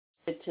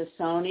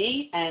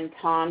Tassone and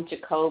Tom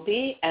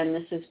Jacoby, and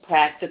this is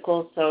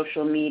Practical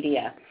Social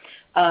Media.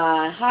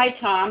 Hi,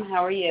 Tom.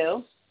 How are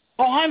you?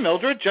 Oh, hi,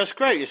 Mildred. Just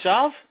great.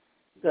 Yourself?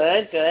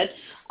 Good, good.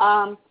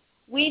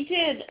 We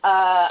did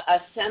a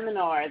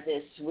seminar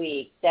this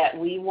week that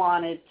we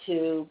wanted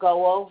to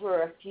go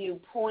over a few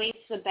points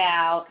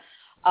about,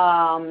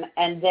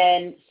 and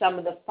then some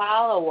of the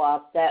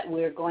follow-up that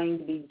we're going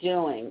to be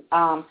doing.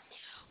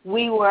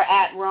 We were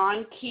at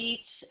Ron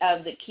Keats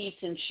of the Keats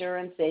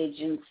Insurance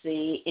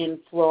Agency in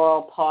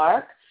Floral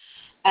Park,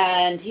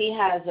 and he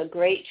has a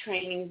great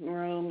training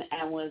room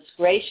and was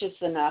gracious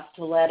enough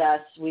to let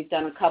us, we've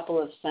done a couple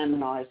of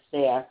seminars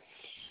there.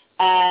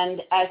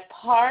 And as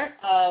part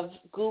of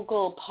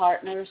Google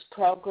Partners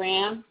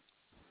program,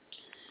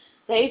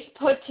 they've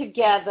put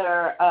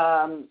together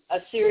a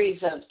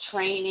series of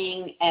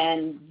training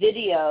and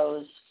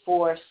videos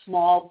for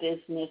small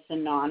business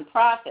and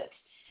nonprofits.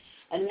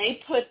 And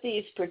they put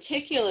these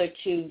particular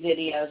two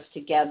videos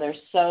together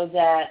so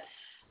that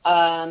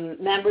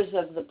members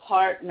of the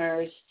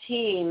partners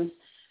teams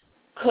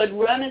could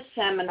run a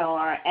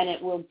seminar, and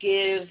it will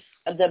give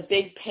the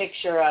big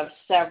picture of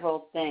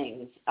several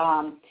things.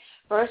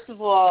 First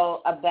of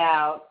all,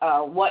 about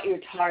what your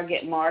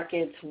target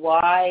markets,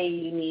 why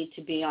you need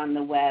to be on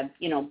the web,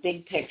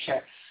 big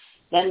picture.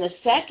 Then the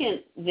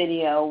second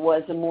video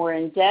was a more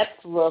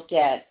in-depth look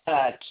at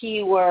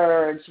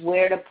keywords,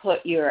 where to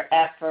put your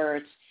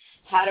efforts,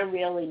 how to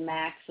really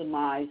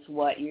maximize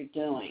what you're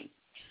doing.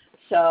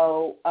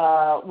 So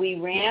we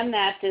ran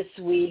that this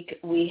week.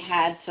 We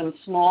had some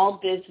small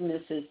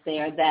businesses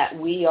there that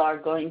we are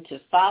going to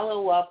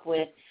follow up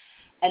with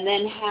and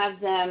then have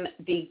them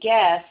be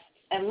guests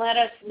and let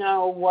us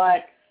know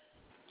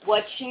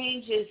what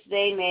changes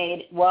they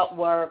made, what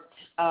worked,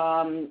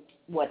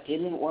 what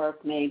didn't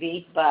work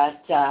maybe.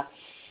 But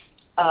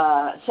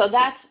so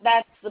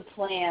that's the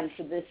plan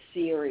for this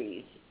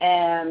series.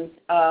 And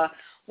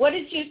what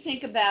did you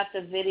think about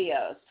the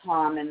videos,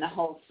 Tom, and the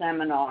whole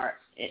seminar?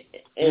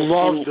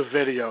 Love the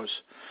videos.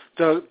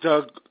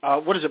 The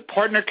what is it,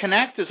 Partner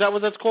Connect? Is that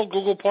what that's called,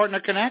 Google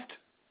Partner Connect?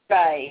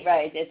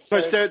 Right.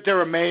 Because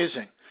they're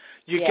amazing.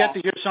 You get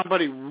to hear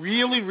somebody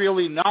really,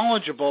 really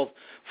knowledgeable.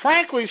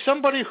 Frankly,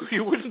 somebody who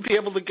you wouldn't be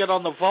able to get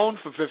on the phone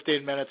for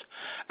 15 minutes,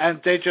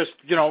 and they just,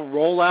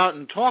 roll out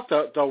and talk.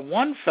 The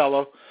one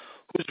fellow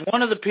who's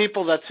one of the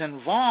people that's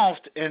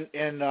involved in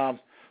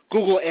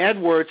Google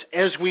AdWords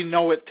as we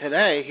know it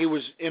today, he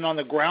was in on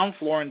the ground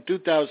floor in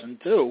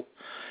 2002.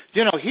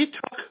 He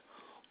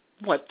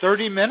took,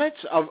 30 minutes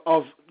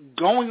of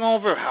going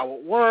over how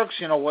it works,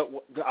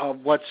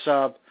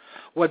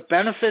 what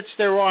benefits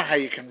there are, how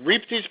you can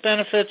reap these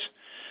benefits.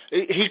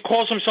 He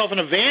calls himself an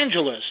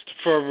evangelist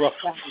for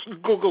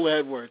Google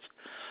AdWords.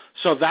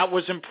 So that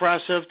was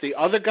impressive. The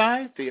other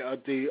guy,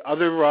 the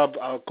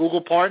other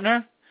Google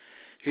partner,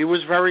 he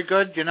was very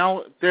good.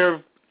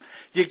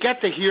 You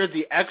get to hear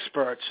the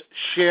experts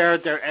share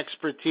their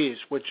expertise,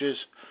 which is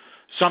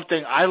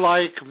something I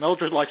like,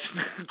 Mildred likes,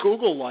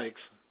 Google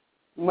likes.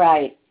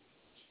 Right.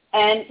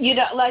 And,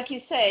 like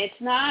you say,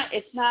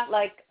 it's not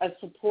like a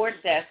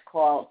support desk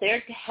call.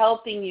 They're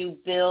helping you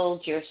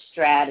build your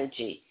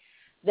strategy.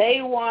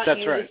 They want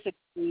you to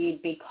succeed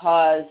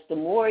because the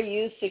more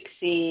you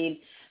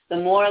succeed, the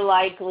more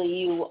likely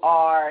you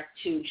are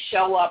to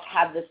show up,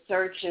 have the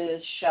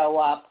searches show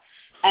up,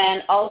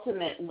 and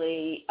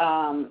ultimately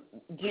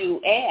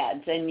do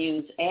ads and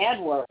use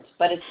AdWords.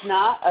 But it's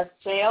not a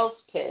sales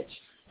pitch.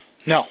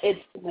 No. It's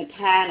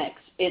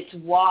mechanics. It's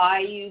why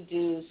you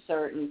do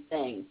certain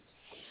things.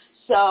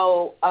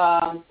 So,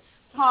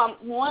 Tom,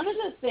 one of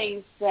the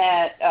things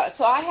that,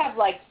 so I have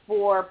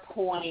 4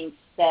 points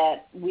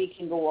that we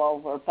can go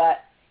over,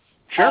 but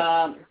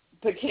sure.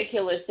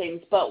 Particular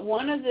things. But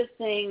one of the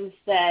things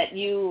that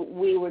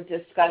we were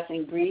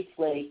discussing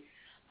briefly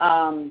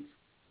as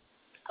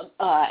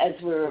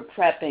we were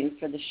prepping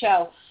for the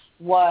show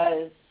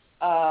was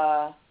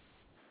about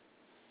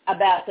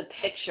the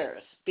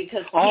pictures.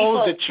 Because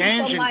the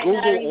change in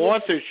Google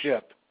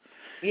authorship.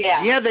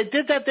 Yeah, they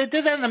did that. They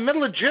did that in the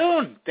middle of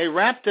June. They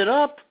wrapped it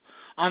up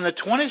on the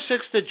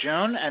 26th of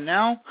June, and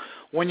now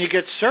when you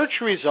get search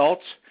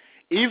results,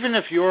 even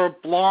if your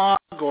blog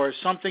or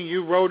something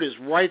you wrote is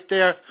right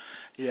there,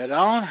 you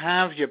don't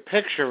have your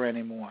picture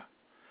anymore.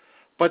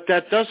 But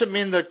that doesn't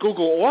mean that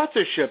Google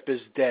authorship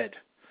is dead.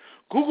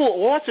 Google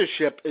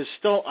authorship is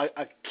still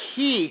a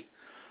key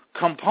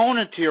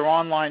component to your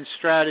online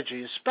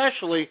strategy,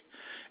 especially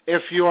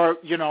if you're,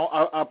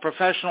 a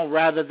professional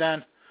rather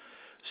than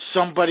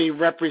somebody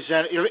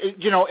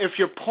if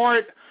you're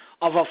part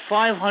of a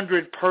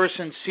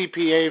 500-person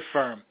CPA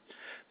firm,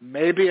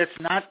 maybe it's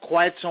not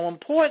quite so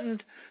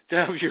important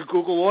to have your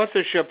Google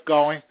authorship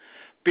going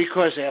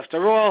because,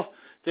 after all,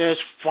 there's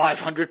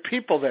 500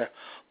 people there.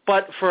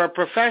 But for a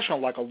professional,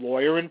 like a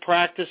lawyer in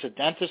practice, a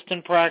dentist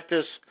in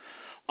practice,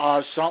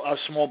 a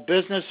small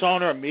business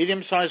owner, a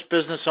medium-sized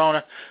business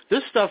owner,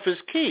 this stuff is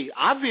key.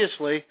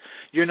 Obviously,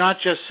 you're not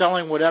just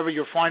selling whatever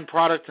your fine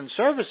product and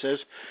service is,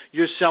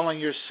 you're selling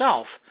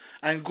yourself.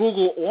 And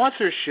Google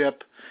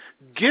authorship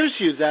gives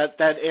you that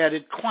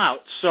added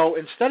clout. So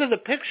instead of the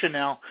picture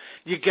now,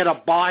 you get a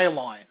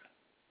byline,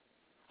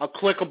 a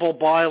clickable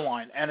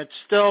byline, and it's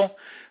still,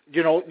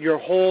 your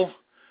whole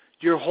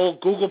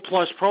Google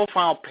Plus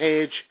profile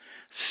page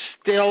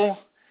still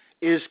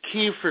is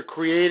key for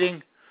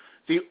creating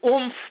the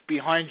oomph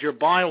behind your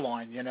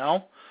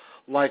byline,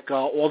 like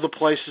all the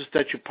places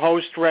that you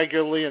post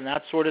regularly and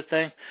that sort of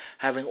thing,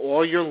 having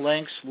all your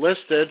links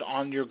listed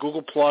on your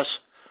Google Plus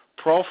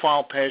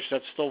profile page.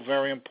 That's still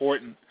very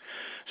important.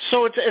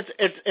 So it's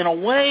in a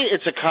way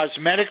it's a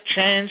cosmetic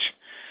change,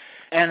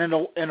 and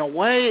in a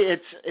way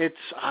it's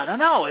I don't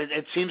know,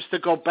 it seems to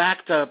go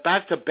back to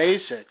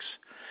basics.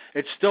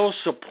 It still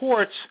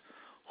supports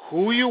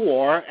who you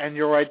are and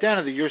your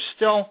identity. You're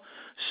still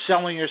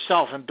selling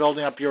yourself and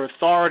building up your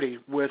authority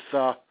with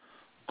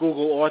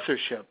Google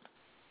authorship.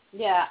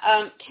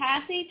 Yeah.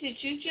 Kathy, did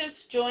you just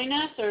join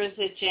us, or is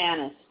it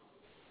Janice?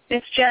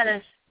 It's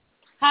Janice.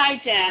 Hi,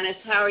 Janice.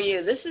 How are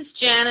you? This is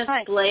Janice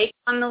Hi. Blake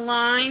on the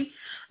line.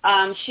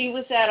 She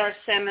was at our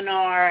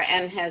seminar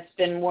and has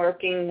been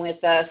working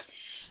with us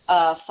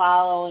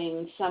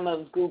following some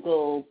of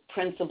Google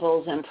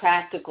principles and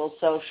practical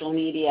social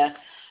media.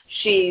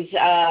 She's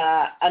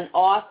an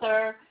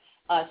author,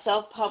 a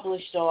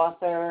self-published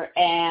author,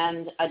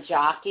 and a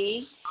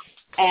jockey,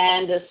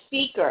 and a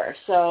speaker.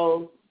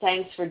 So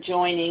thanks for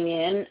joining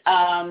in.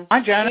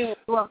 Hi, Janice.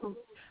 You're welcome.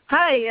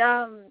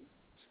 Hi.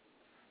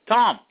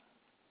 Tom.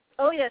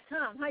 Oh, yeah,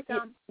 Tom. Hi,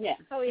 Tom. Yeah.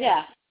 Oh, yeah.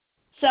 Yeah.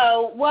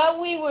 So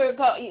what we were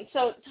going,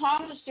 so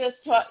Tom was just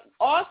talking,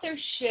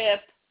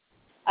 authorship,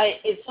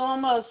 it's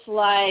almost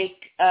like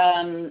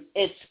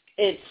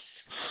it's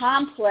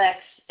complex,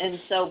 and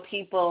so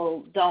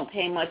people don't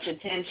pay much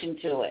attention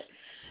to it.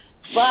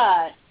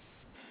 But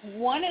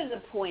one of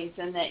the points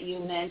and that you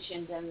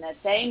mentioned and that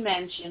they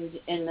mentioned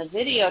in the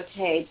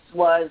videotapes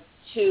was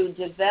to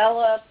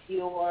develop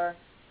your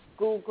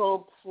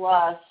Google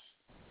Plus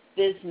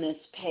business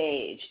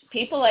page.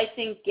 People, I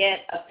think,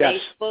 get a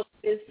Facebook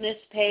business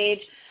page,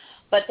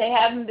 but they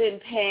haven't been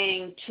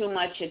paying too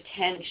much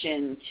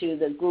attention to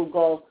the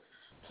Google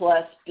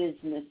Plus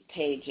business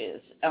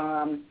pages.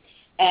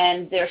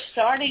 And they're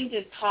starting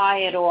to tie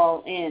it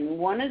all in.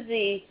 One of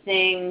the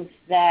things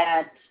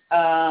that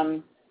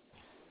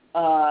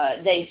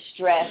they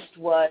stressed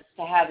was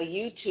to have a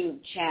YouTube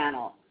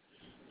channel.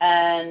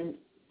 And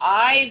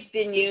I've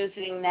been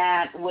using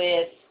that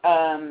with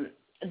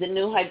the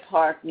New Hyde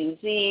Park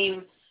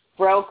Museum,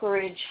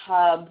 Brokerage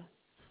Hub,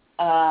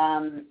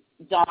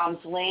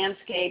 Dom's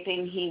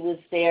Landscaping. He was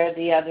there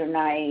the other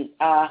night.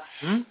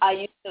 I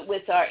used it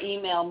with our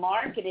email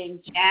marketing.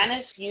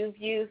 Janice, you've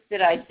used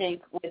it, I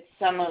think, with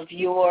some of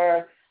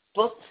your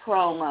book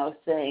promo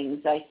things,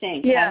 I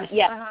think. Yeah.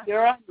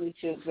 You're on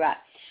YouTube, right?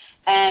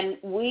 And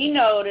we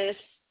noticed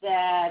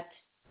that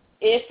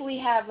if we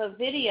have a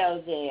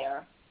video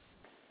there,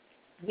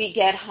 we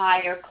get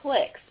higher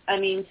clicks. I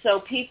mean,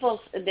 so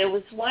there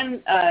was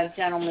one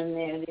gentleman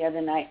there the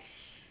other night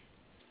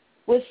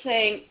was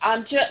saying,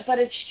 but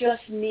it's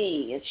just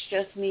me. It's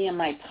just me and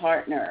my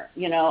partner,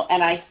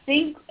 And I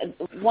think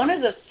one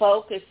of the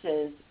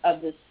focuses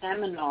of the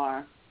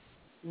seminar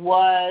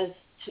was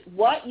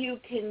what you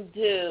can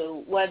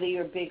do, whether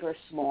you're big or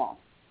small.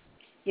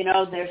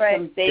 There's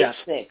some basics.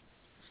 Yes.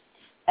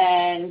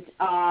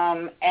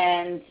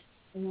 And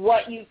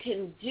what you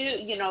can do,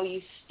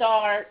 you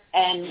start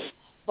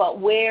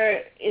but where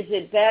is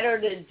it better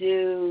to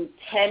do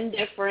 10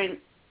 different,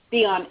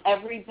 be on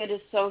every bit of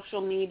social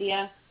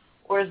media,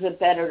 or is it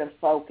better to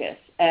focus?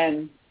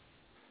 And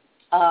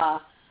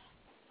I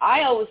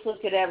always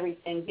look at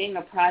everything, being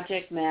a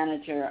project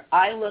manager,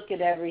 I look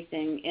at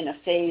everything in a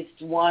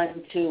phased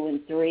 1, 2,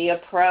 and 3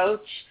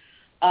 approach.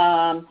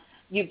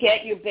 You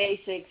get your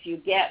basics, you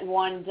get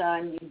one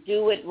done, you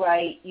do it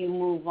right, you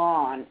move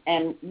on.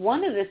 And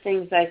one of the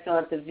things I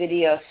thought the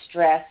video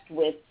stressed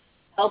with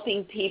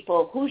helping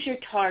people, who's your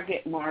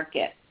target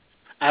market?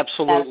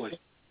 Absolutely.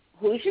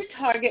 Who's your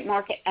target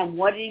market and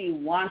what do you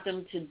want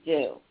them to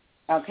do?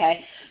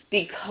 Okay?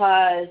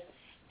 Because,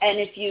 and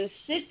if you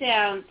sit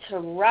down to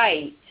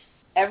write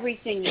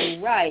everything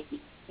you write,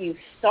 you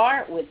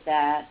start with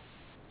that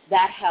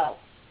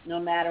helps no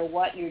matter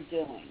what you're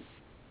doing.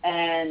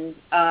 And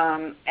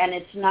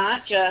it's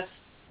not just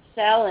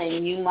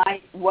selling.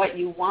 What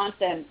you want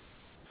them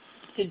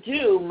to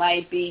do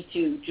might be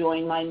to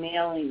join my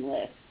mailing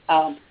list,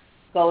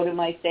 go to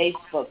my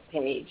Facebook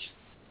page.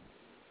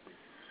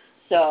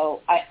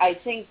 So I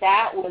think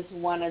that was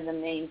one of the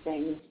main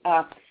things.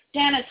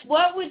 Janice,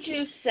 what would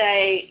you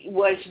say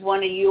was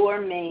one of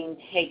your main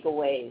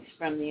takeaways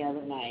from the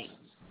other night?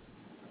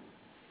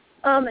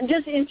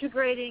 Just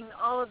integrating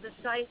all of the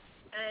sites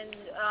and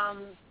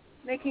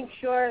making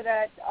sure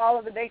that all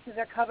of the bases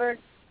are covered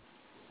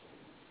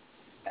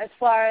as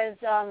far as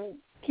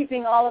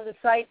keeping all of the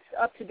sites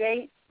up to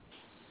date.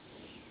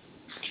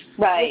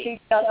 Right. With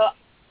each other.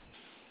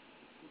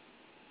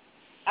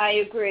 I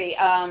agree.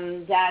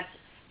 And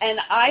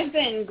I've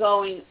been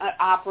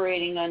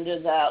operating under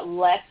the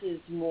less is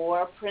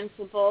more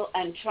principle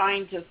and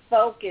trying to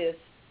focus.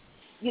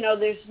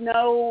 There's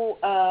no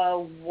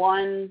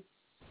one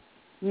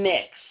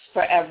mix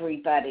for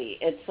everybody.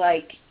 It's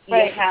like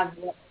you have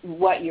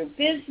what your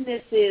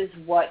business is,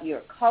 what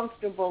you're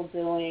comfortable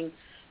doing.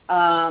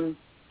 And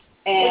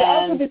it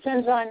also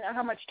depends on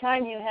how much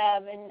time you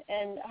have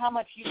and how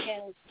much you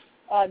can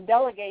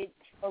delegate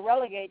or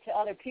relegate to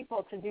other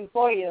people to do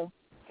for you,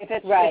 if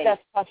that's a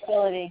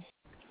possibility.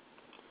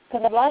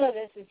 Because a lot of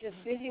this is just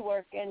busy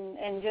work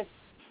and just,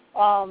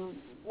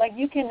 like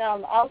you can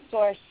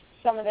outsource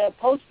some of the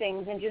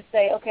postings and just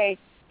say, okay,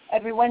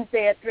 every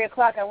Wednesday at 3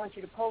 o'clock I want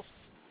you to post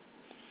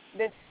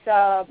this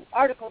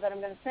article that I'm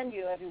going to send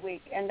you every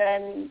week. And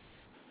then,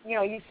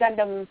 you send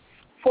them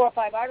 4 or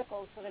 5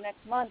 articles for the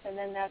next month, and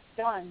then that's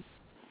done.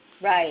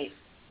 Right.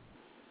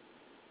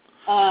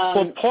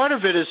 Well, part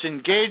of it is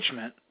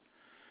engagement.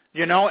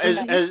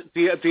 As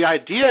the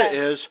idea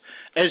is,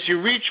 as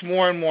you reach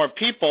more and more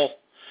people,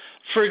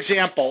 for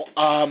example,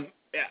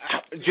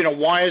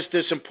 why is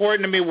this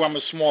important to me? Well, I'm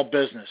a small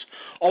business.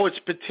 Oh, it's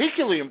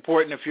particularly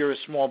important if you're a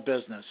small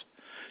business.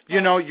 You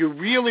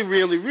really,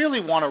 really, really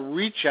want to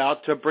reach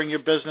out to bring your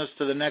business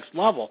to the next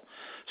level.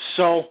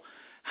 So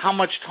how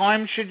much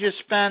time should you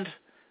spend?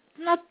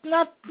 Not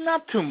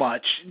too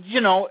much.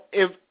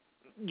 If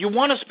you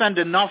want to spend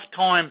enough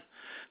time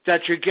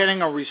that you're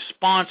getting a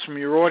response from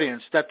your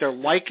audience, that they're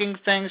liking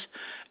things,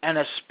 and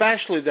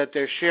especially that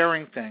they're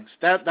sharing things.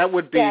 That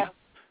would be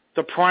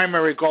the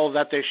primary goal,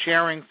 that they're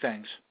sharing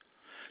things.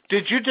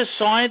 Did you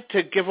decide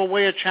to give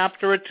away a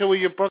chapter or 2 of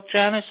your book,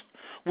 Janice?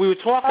 We were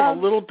talking a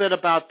little bit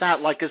about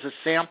that, like as a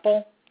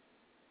sample.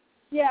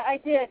 Yeah, I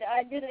did.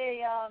 I did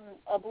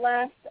a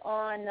blast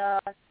on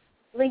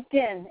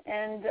LinkedIn,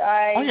 and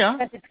I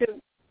sent it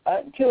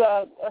to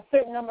a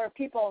certain number of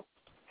people,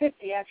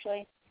 50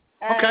 actually.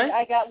 And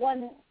I got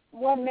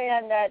one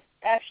man that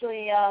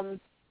actually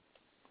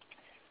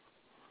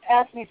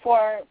asked me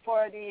for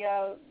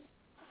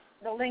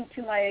the link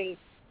to my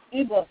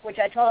ebook, which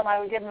I told him I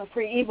would give him a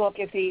free ebook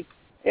if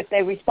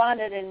they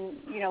responded, and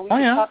we could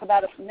talk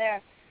about it from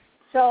there.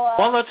 So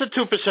well, that's a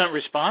 2%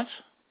 response.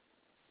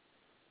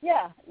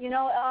 Yeah,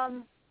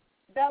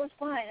 that was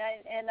fine.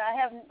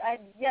 I've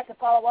yet to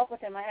follow up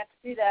with him. I have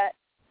to do that.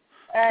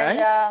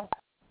 And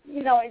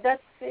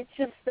it's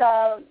just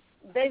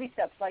baby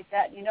steps like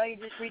that. You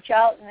just reach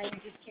out and then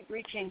you just keep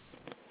reaching.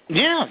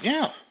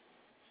 Yeah.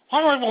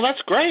 All right. Well,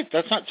 that's great.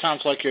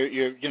 Sounds like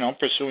you're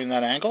pursuing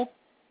that angle.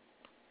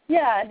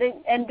 Yeah,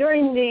 and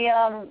during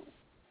the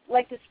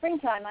the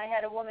springtime, I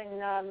had a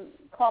woman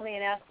call me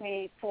and ask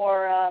me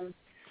for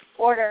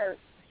order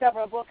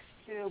several books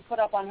to put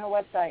up on her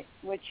website,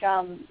 which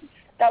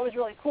that was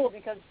really cool,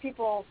 because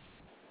people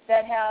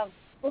that have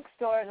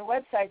bookstores or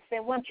websites, they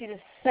want you to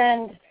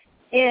send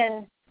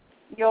in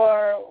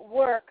your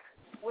work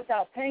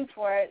without paying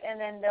for it, and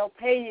then they'll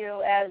pay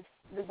you as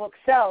the book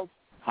sells.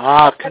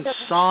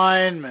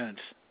 Consignment.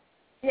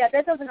 Yeah,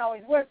 that doesn't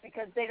always work,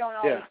 because they don't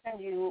always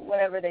send you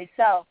whatever they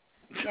sell,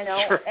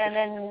 Sure. And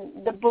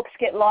then the books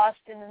get lost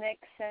in the mix,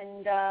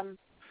 and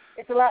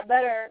it's a lot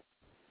better,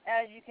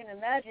 as you can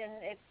imagine,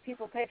 if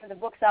people pay for the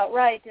books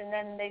outright, and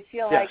then they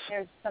feel like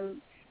there's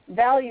some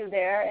value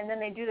there, and then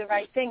they do the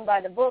right thing by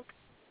the book,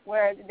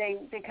 where they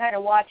kind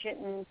of watch it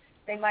and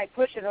they might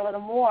push it a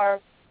little more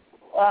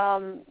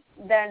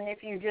than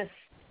if you just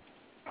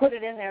put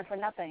it in there for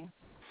nothing.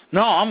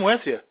 No, I'm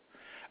with you.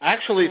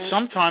 Actually,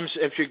 sometimes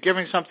if you're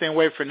giving something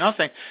away for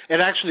nothing, it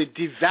actually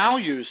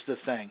devalues the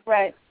thing.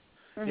 Right.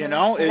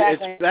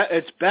 Exactly.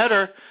 It's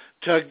better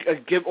to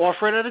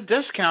offer it at a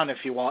discount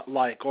if you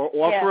like, or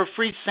offer a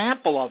free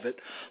sample of it.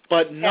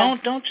 But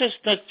don't just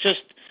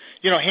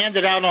hand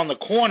it out on the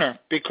corner,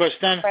 because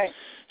then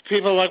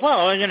people are like,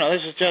 well,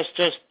 this is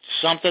just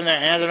something they're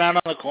handing out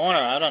on the corner.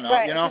 I don't know.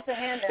 Right. It's just a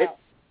handout.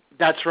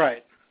 That's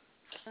right.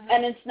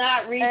 And it's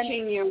not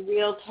reaching your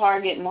real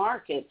target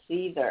markets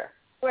either.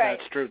 Right.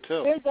 That's true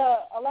too. There's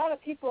a lot of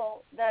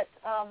people that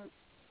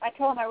I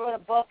told them I wrote a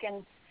book,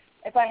 and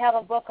if I have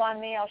a book on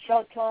me, I'll show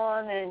it to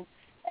them,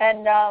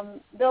 and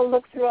they'll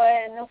look through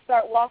it and they'll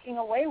start walking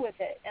away with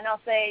it, and I'll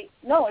say,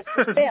 no, it's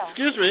for sale.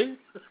 Excuse me.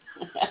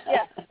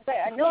 Yeah,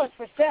 I know it's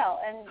for sale,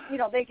 and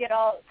they get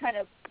all kind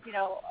of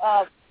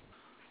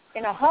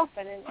in a huff,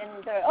 and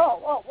they're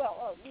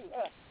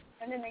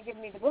and then they give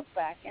me the book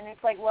back, and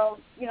it's like, well,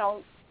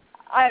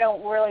 I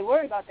don't really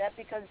worry about that,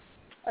 because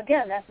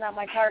again, that's not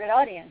my target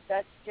audience.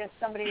 That's just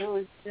somebody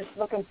who's just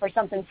looking for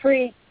something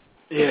free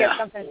to get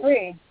something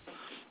free.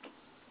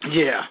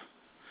 Yeah.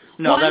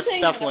 No, that's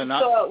One definitely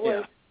not. thing I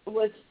thought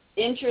was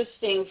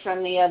interesting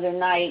from the other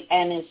night,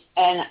 and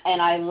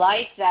I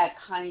like that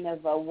kind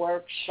of a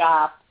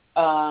workshop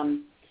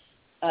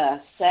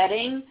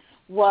setting,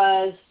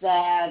 was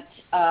that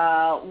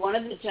one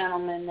of the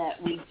gentlemen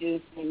that we do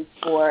things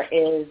for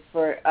is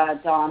for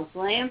Dom's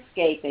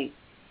Landscaping.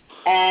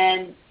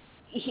 And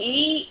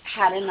he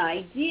had an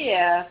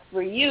idea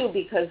for you,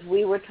 because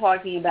we were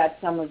talking about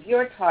some of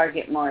your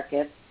target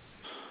markets,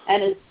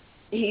 and as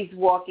he's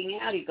walking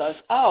out, he goes,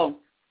 oh,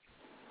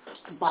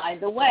 by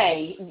the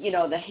way,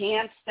 the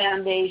Hans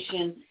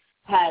Foundation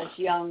has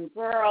young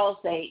girls.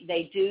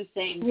 They do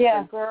things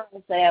for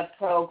girls. They have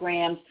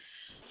programs.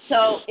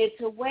 So it's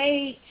a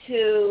way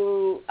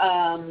to,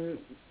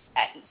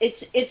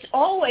 it's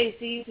always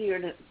easier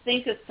to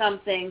think of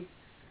something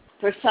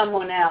for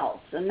someone else,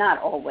 and not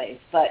always,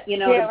 but,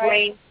 to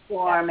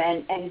brainstorm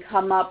and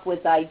come up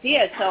with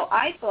ideas. So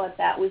I thought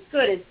that was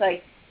good. It's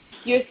like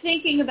you're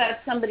thinking about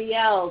somebody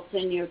else,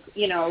 and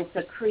it's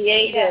a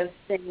creative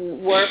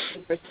thing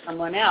working for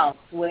someone else,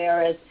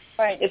 whereas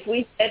if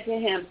we said to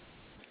him,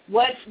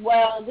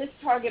 this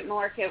target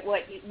market,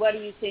 what do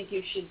you think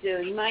you should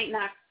do? You might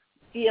not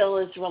feel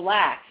as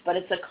relaxed, but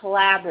it's a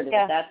collaborative.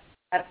 Yeah.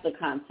 That's the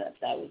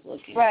concept I was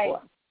looking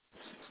for.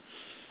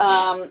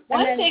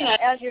 One thing,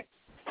 as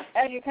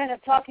you're kind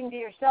of talking to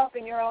yourself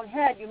in your own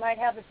head, you might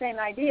have the same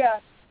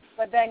idea,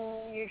 but then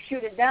you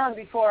shoot it down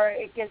before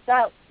it gets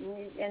out,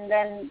 and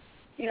then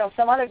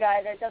some other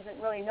guy that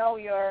doesn't really know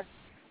your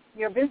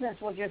business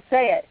will just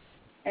say it,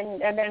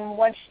 and then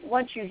once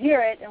you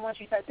hear it and once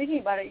you start thinking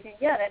about it, you think,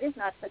 yeah, that is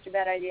not such a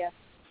bad idea.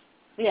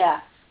 Yeah.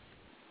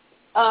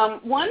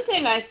 One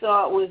thing I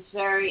thought was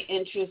very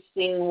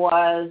interesting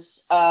was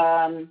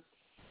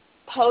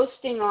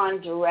posting on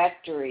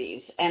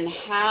directories and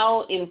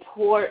how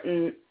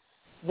important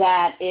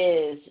that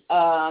is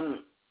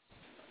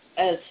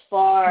as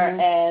far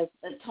as,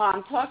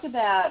 Tom,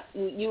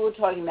 you were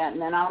talking about,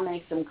 and then I'll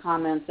make some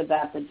comments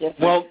about the difference.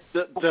 Well,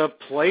 the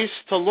place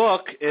to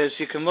look is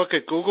you can look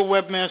at Google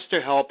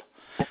Webmaster Help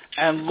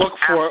and look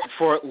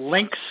for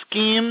link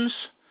schemes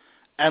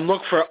and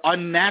look for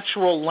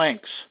unnatural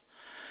links.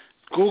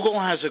 Google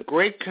has a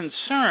great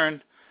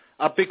concern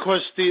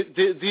because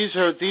these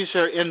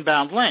are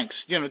inbound links.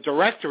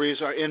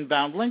 Directories are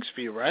inbound links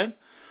for you, right?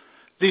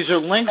 These are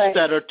links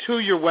that are to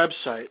your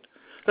website.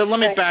 But let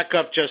me back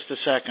up just a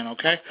second,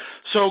 okay?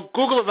 So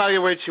Google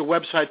evaluates your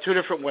website two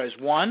different ways.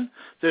 One,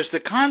 there's the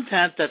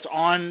content that's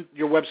on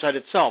your website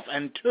itself.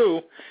 And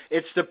two,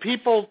 it's the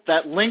people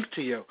that link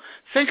to you.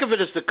 Think of it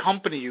as the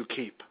company you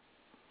keep.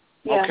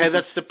 Yeah. Okay,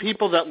 that's the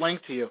people that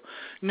link to you.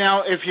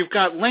 Now, if you've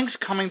got links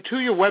coming to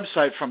your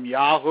website from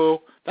Yahoo,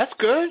 that's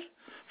good.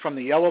 From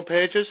the Yellow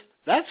Pages,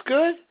 that's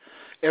good.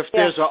 If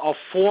there's a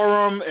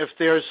forum, if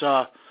there's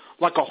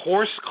like a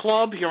horse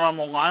club here on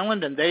Long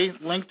Island and they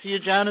link to you,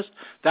 Janice,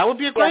 that would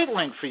be a great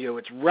link for you.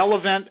 It's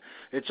relevant.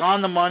 It's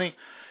on the money.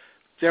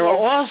 There are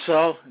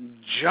also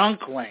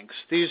junk links.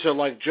 These are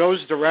like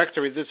Joe's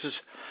directory. This is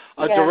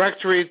a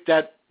directory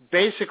that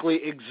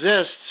basically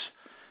exists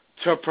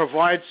to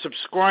provide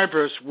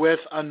subscribers with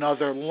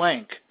another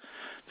link.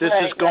 This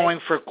is going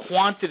for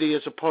quantity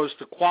as opposed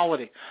to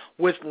quality.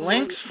 With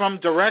links from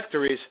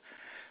directories,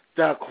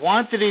 the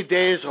quantity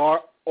days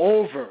are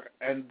over,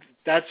 and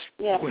that's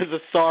with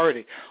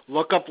authority.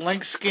 Look up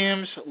link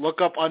schemes, look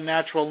up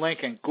unnatural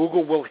linking.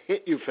 Google will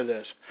hit you for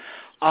this.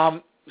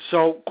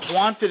 So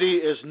quantity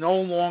is no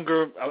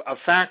longer a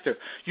factor.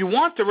 You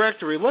want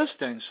directory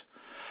listings.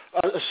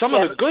 Some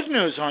of the good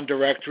news on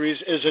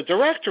directories is a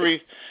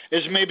directory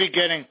is maybe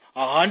getting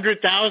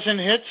 100,000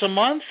 hits a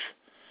month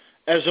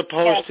as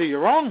opposed to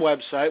your own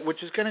website,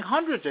 which is getting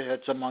hundreds of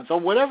hits a month or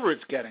whatever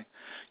it's getting.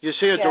 You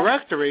see, a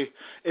directory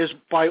is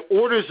by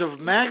orders of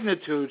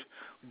magnitude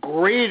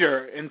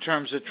greater in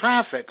terms of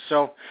traffic.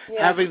 So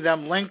having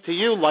them linked to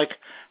you, like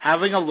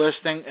having a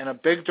listing in a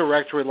big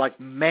directory like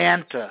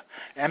Manta,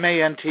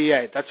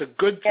 M-A-N-T-A, that's a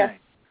good thing.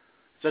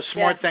 It's a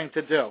smart thing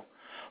to do.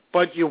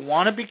 But you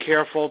want to be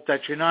careful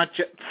that you're not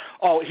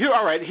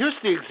here's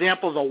the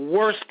example of the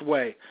worst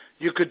way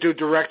you could do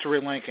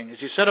directory linking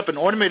is you set up an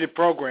automated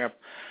program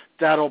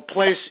that'll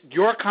place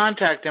your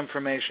contact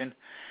information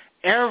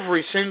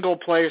every single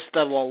place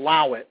that will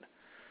allow it.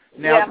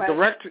 Now,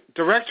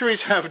 directories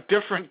have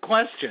different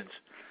questions.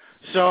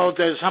 So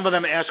there's some of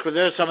them ask for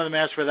this, some of them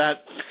ask for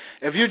that.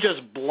 If you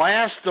just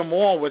blast them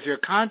all with your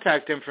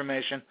contact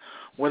information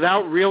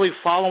without really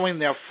following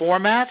their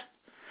format,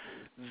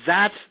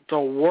 that's the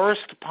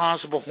worst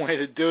possible way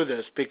to do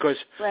this because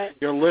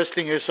you're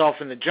listing yourself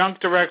in the junk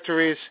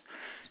directories.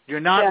 You're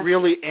not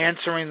really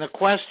answering the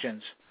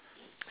questions.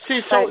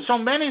 See, so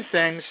many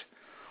things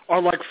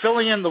are like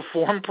filling in the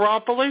form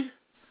properly,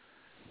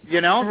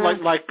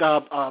 like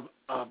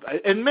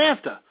in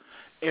Manta.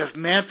 If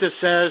Manta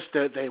says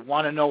that they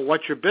want to know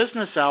what your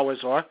business hours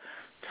are,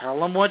 tell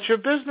them what your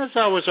business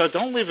hours are.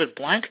 Don't leave it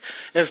blank.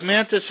 If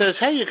Manta says,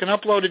 hey, you can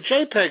upload a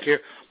JPEG here,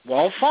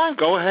 well, fine,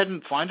 go ahead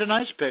and find a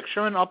nice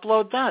picture and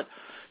upload that.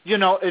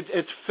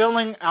 It's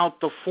filling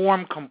out the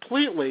form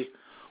completely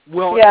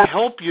will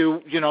help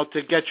you,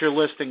 to get your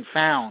listing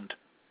found.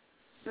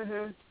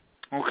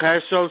 Okay,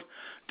 so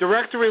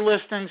directory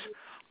listings,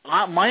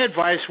 my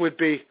advice would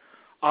be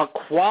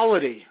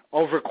quality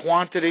over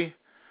quantity.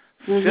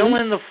 Fill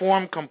in the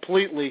form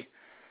completely.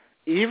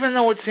 Even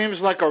though it seems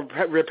like a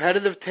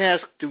repetitive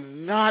task, do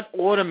not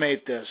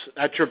automate this.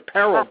 At your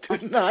peril,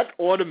 do not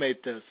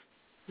automate this.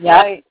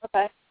 Okay.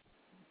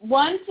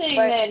 One thing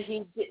that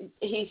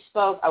he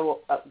spoke,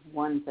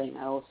 one thing,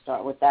 I will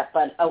start with that,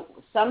 but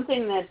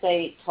something that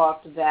they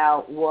talked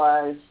about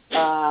was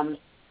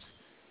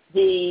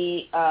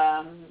the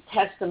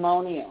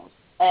testimonials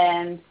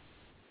and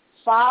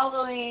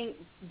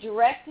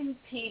directing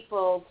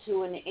people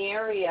to an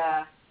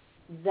area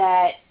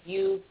that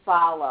you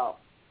follow,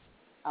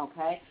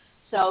 okay?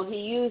 So he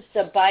used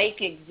a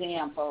bike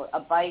example, a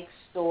bike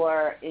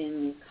store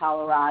in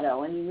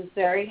Colorado, and he was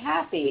very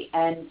happy.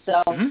 And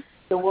so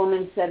the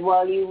woman said,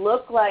 well, you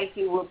look like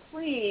you were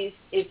pleased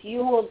if you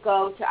will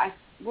go to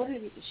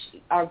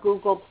our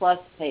Google Plus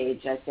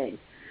page, I think,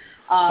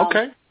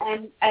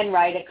 and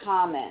write a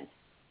comment.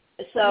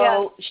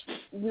 So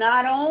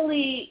not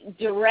only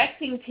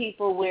directing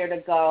people where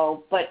to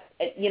go, but,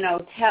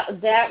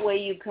 that way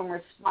you can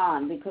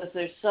respond because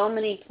there's so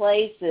many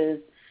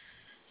places.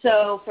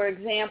 So, for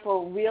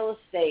example, real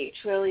estate,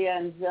 Trillia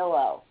and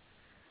Zillow,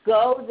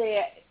 go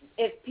there.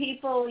 If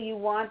people, you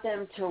want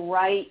them to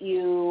write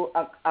you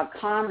a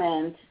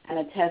comment and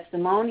a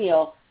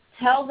testimonial,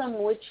 tell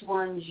them which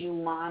ones you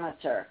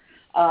monitor,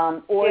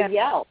 or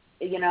Yelp,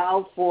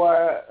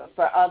 for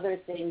other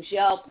things,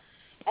 Yelp.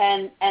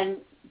 And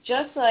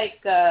just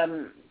like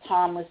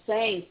Tom was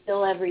saying,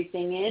 fill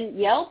everything in,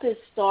 Yelp has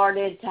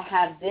started to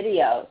have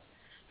videos.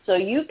 So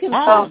you can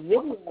put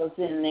videos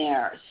in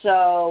there.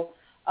 So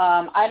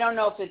I don't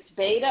know if it's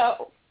beta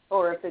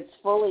or if it's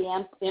fully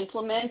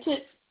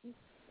implemented,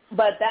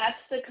 but that's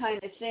the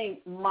kind of thing.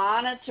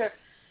 Monitor,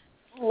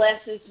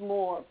 less is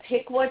more.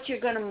 Pick what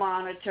you're going to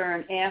monitor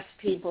and ask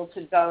people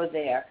to go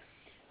there.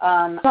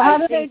 So how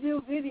do they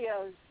do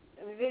videos?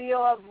 A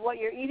video of what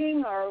you're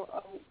eating, or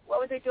what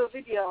would they do a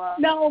video of?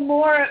 No,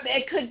 more.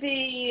 It could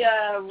be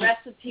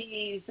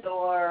recipes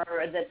or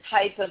the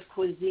type of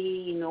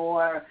cuisine,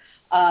 or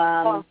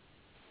not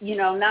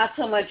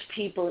so much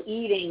people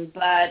eating,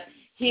 but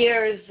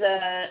here's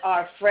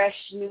our fresh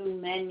new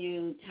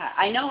menu.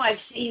 I know I've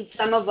seen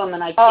some of them,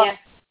 and I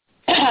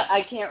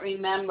can't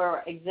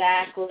remember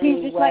exactly.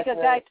 It's just like a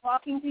guy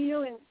talking to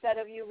you instead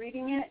of you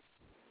reading it.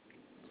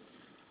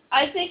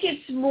 I think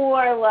it's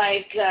more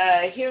like,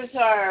 here's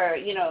our,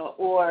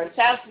 or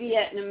South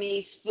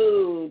Vietnamese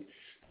food,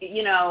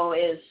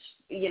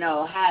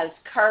 has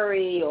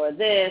curry or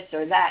this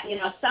or that,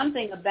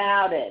 something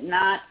about it,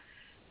 not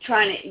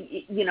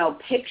trying to,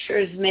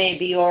 pictures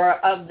maybe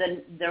or of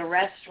the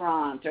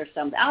restaurant or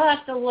something. I'll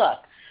have to look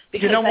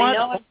because I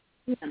know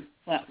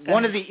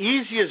one of the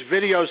easiest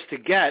videos to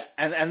get,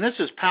 and this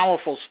is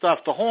powerful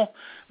stuff, the whole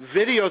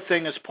video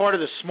thing is part of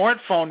the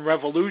smartphone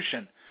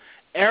revolution.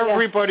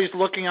 Everybody's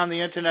looking on the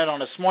Internet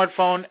on a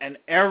smartphone, and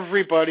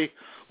everybody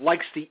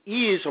likes the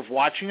ease of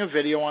watching a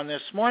video on their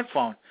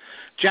smartphone.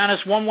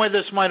 Janice, one way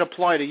this might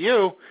apply to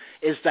you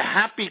is the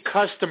Happy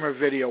Customer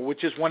video,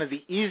 which is one of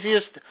the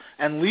easiest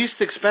and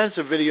least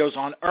expensive videos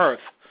on earth.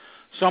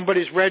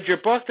 Somebody's read your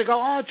book. They go,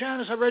 oh,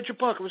 Janice, I read your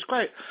book. It was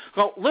great.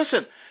 Go,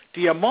 listen,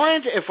 do you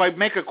mind if I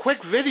make a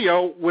quick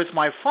video with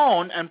my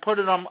phone and put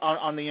it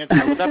on the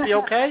Internet? Would that be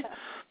okay?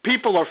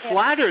 People are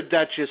flattered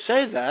that you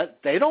say that.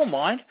 They don't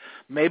mind.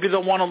 Maybe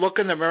they'll want to look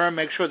in the mirror and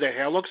make sure their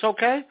hair looks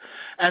okay.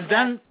 And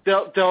then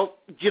they'll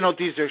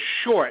these are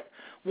short.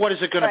 What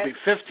is it going to be,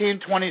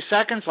 15, 20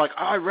 seconds? Like,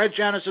 I read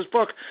Janice's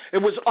book. It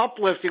was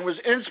uplifting. It was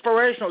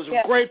inspirational. It was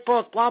a great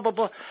book, blah, blah,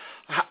 blah.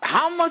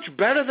 How much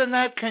better than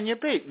that can you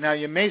be? Now,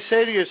 you may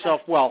say to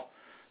yourself, well,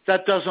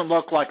 that doesn't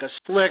look like a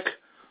slick,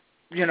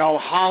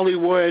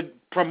 Hollywood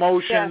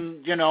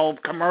promotion,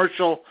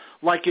 commercial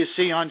like you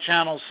see on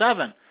Channel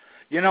 7.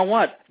 You know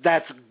what?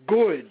 That's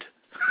good.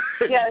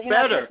 It's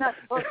better. It's not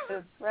supposed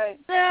to, right?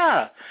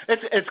 Yeah,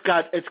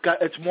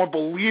 it's more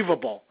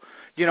believable.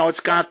 It's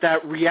got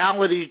that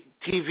reality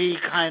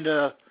TV kind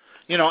of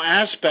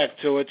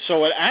aspect to it.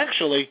 So it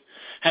actually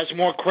has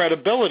more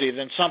credibility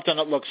than something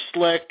that looks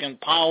slick and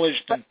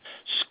polished and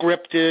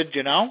scripted.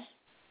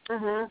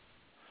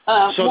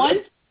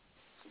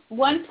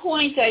 One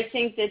point I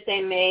think that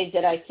they made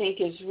that I think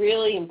is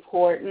really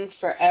important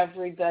for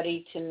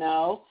everybody to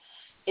know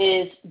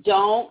is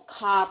don't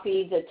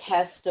copy the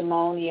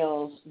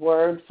testimonials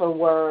word for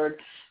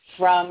word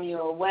from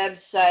your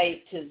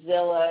website to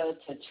Zillow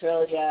to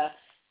Trillia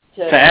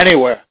to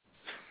anywhere.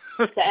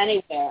 To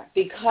anywhere,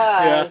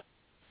 because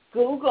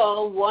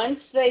Google, once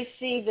they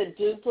see the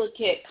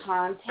duplicate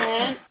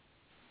content,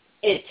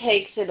 it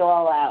takes it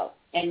all out,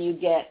 and you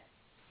get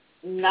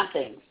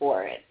nothing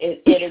for it.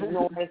 It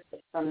ignores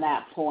it from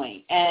that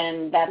point,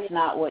 and that's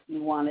not what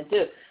you want to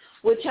do.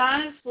 Which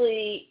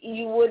honestly,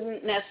 you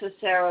wouldn't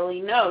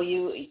necessarily know.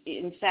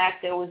 In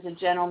fact, there was a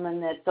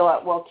gentleman that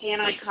thought, well, can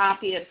I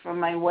copy it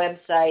from my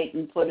website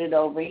and put it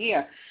over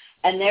here?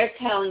 And they're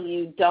telling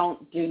you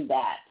don't do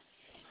that.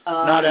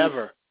 Not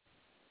ever.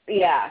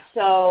 Yeah,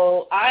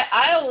 so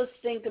I always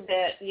think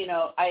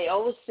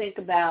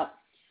about,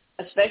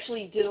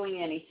 especially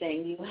doing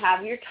anything, you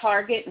have your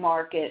target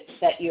market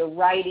that you're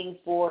writing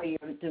for,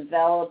 you're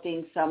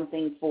developing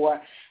something for,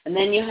 and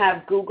then you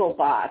have Google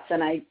bots,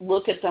 and I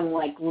look at them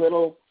like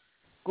little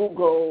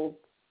Google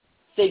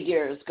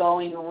figures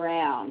going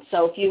around.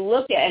 So if you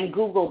look at, and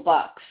Google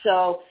bucks,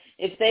 so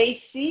if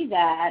they see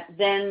that,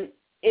 then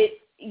it,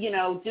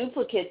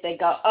 duplicate, they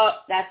go, oh,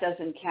 that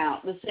doesn't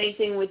count. The same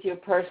thing with your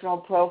personal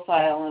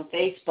profile on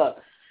Facebook.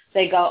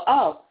 They go,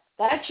 oh,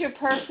 that's your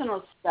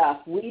personal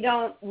stuff. We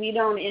don't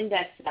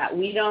index that.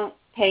 We don't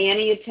pay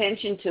any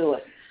attention to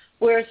it.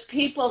 Whereas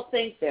people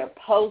think they're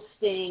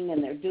posting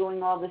and they're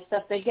doing all this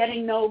stuff, they're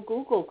getting no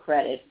Google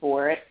credit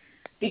for it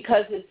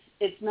because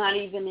it's not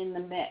even in the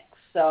mix.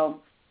 So,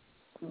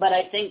 but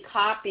I think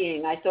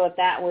copying, I thought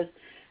that was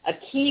a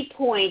key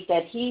point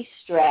that he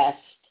stressed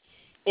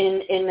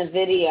in the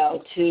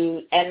video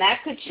and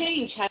that could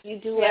change how you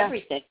do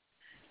everything.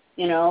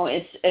 You know,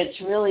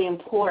 it's really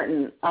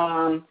important.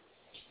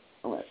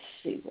 Let's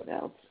see what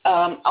else.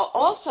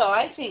 Also,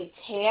 I think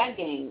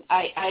tagging.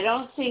 I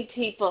don't think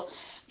people.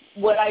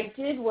 What I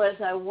did was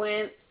I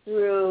went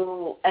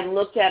through and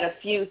looked at a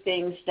few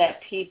things that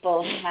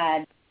people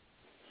had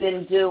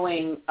been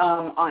doing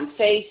on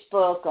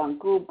Facebook, on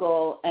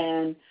Google,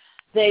 and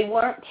they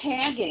weren't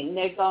tagging.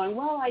 They're going,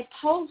 well, I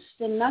post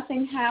and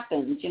nothing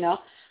happens, you know.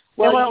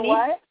 Well,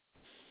 what?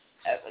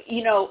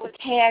 You know,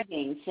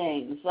 tagging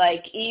things.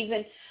 Like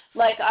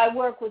I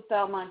work with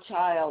Belmont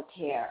Child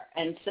Care,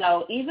 and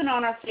so even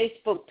on our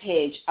Facebook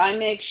page, I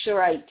make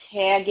sure I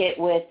tag it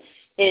with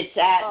it's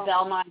at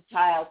Belmont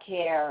Child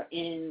Care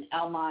in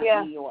Elmont,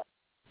 New York,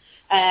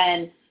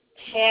 and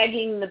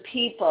tagging the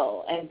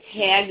people and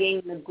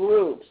tagging the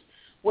groups.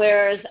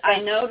 Whereas I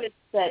noticed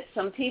that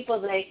some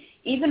people,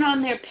 even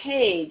on their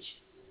page,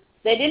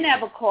 they didn't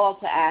have a call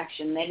to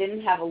action. They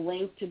didn't have a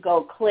link to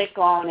go click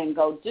on and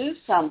go do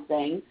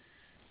something.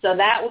 So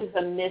that was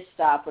a missed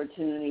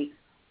opportunity.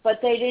 But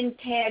they didn't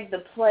tag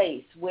the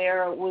place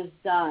where it was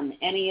done,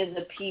 any of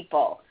the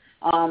people.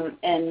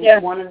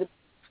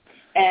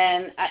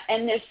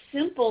 And there's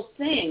simple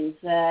things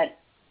that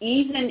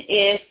even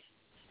if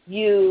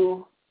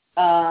you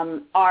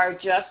are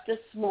just a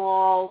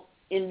small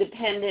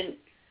independent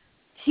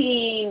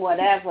team,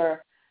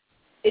 whatever,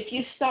 if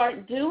you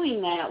start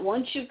doing that,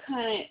 once you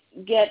kind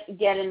of get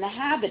in the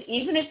habit,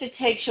 even if it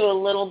takes you a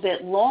little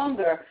bit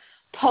longer,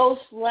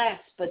 post less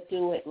but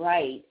do it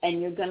right,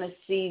 and you're going to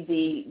see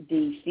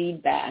the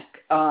feedback,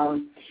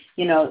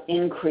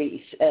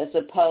 increase as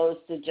opposed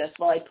to just,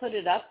 well, I put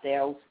it up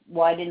there.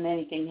 Why didn't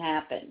anything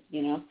happen?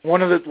 You know.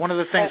 One of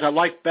the things I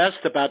like best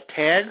about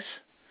tags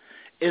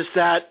is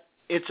that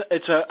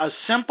it's a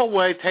simple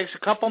way. It takes a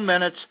couple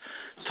minutes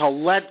to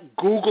let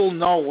Google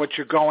know what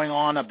you're going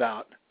on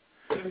about.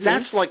 Mm-hmm.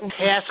 That's like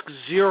task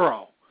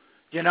 0.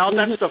 You know,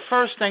 that's the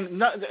first thing.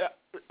 No,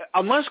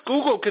 unless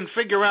Google can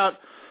figure out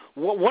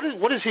what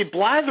is he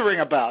blathering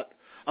about,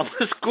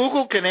 unless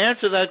Google can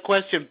answer that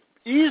question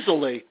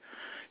easily,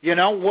 you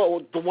know,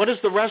 what does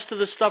the rest of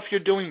the stuff you're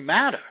doing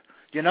matter?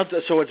 You know,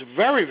 so it's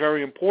very,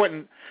 very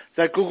important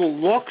that Google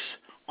looks,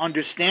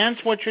 understands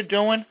what you're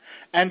doing,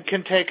 and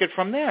can take it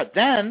from there.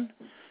 Then,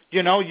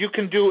 you know, you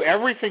can do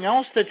everything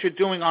else that you're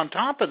doing on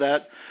top of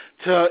that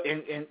to,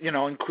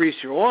 increase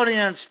your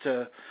audience,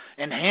 to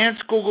enhance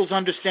Google's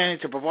understanding,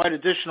 to provide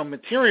additional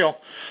material.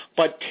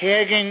 But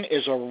tagging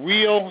is a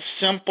real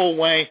simple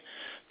way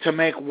to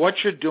make what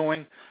you're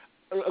doing,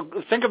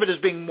 think of it as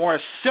being more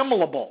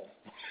assimilable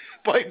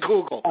by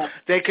Google.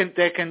 They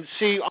can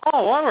see,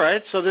 oh, all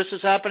right, so this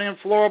is happening in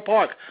Floral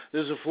Park.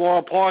 There's a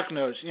Floral Park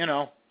news, you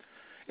know.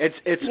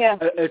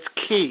 It's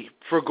key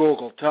for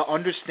Google to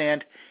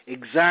understand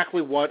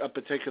exactly what a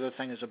particular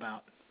thing is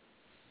about.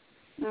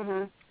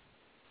 Mhm.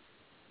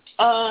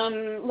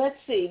 Let's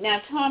see.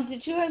 Now, Tom,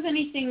 did you have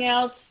anything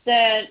else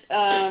that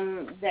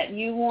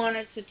you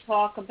wanted to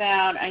talk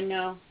about? I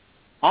know.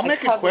 I'll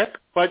make it quick,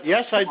 but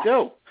yes, I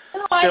do.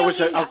 No, I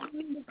don't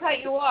mean to cut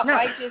you off. No.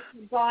 I just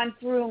have gone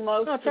through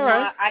most of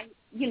my,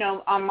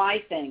 on my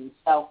things.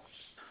 So.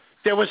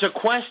 There was a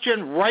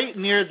question right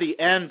near the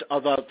end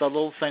of the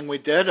little thing we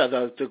did,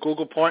 the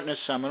Google Partners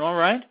Seminar,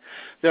 right?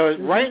 There was,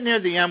 right near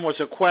the end was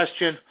a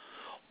question,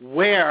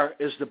 where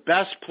is the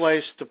best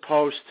place to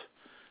post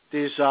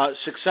these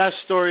success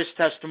stories,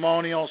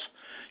 testimonials?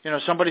 You know,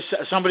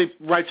 somebody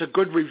writes a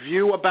good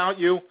review about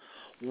you.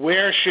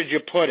 Where should you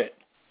put it?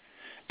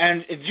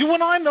 And you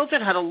and I,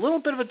 Mildred, had a little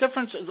bit of a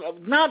difference,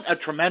 not a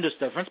tremendous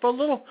difference, but a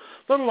little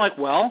like,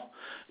 well,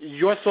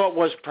 your thought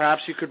was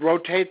perhaps you could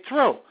rotate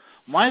through.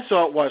 My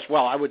thought was,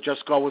 well, I would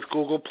just go with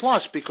Google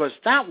Plus because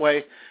that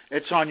way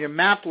it's on your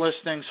map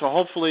listing, so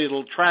hopefully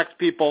it'll attract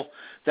people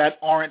that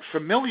aren't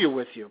familiar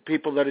with you,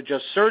 people that are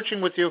just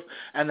searching with you,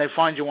 and they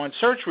find you on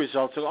search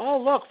results. And, oh,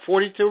 look,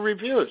 42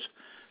 reviews.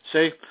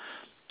 See,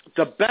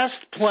 the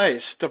best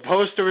place to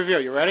post a review,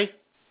 you ready?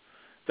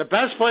 The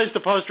best place to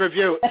post a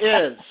review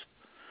is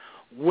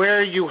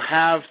where you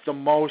have the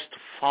most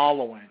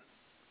following.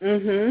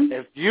 Mm-hmm.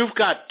 If you've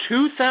got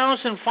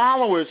 2,000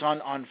 followers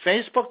on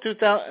Facebook,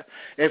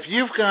 if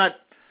you've got,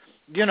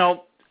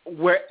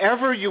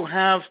 wherever you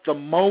have the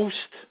most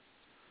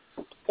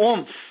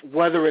oomph,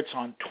 whether it's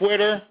on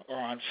Twitter or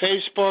on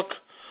Facebook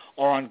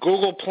or on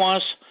Google+,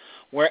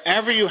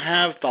 wherever you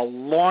have the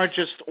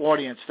largest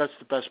audience, that's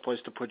the best place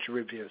to put your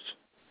reviews.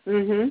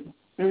 Mm-hmm.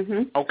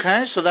 Mm-hmm.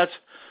 Okay, so that's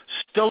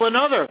still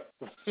another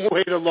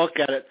way to look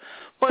at it.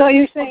 But, so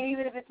you're saying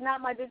even if it's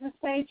not my business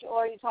page,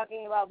 or are you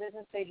talking about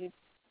business pages?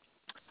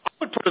 I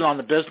would put it on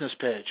the business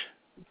page.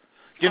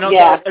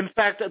 In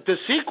fact, the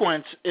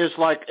sequence is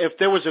like if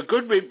there was a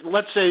good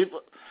let's say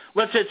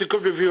it's a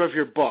good review of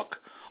your book.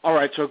 All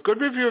right, so a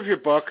good review of your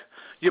book,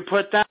 you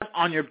put that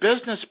on your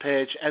business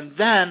page, and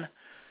then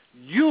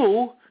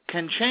you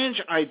can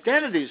change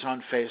identities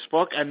on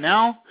Facebook, and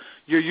now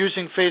you're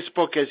using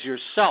Facebook as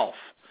yourself.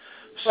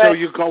 Right. So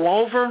you go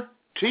over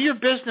to your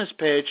business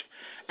page,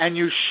 and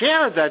you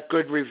share that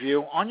good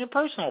review on your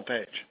personal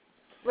page.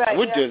 Right. I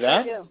would do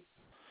that.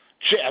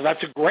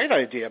 That's a great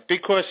idea,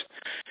 because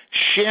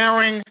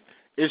sharing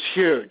is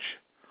huge.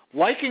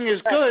 Liking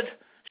is good.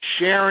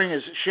 Sharing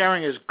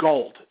is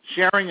gold.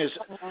 Sharing is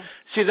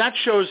see, that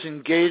shows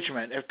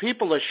engagement. If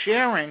people are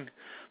sharing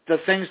the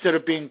things that are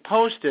being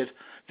posted,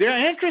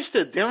 they're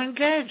interested. They're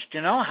engaged.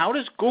 How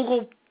does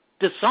Google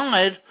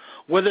decide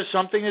whether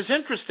something is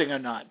interesting or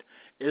not?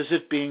 Is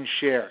it being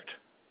shared?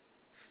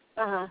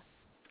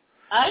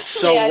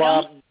 Actually, I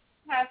don't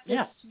have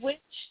to switch,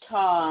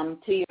 Tom,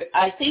 to your.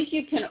 I think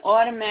you can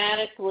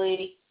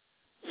automatically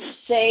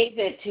save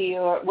it to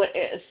your.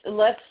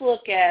 Let's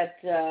look at.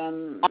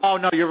 Oh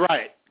no, you're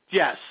right.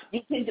 Yes.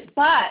 You can,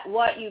 but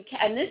what you can,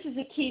 and this is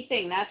a key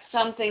thing. That's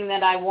something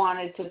that I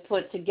wanted to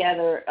put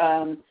together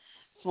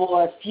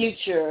for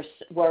future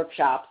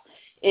workshops.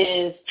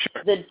 Is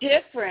the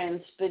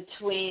difference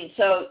between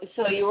so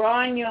you're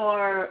on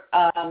your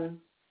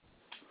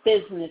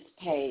business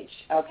page,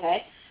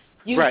 okay?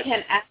 You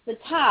can, at the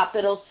top,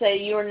 it'll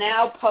say you're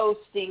now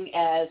posting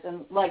as,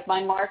 and like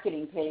my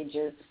marketing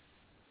pages,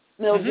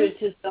 Mildred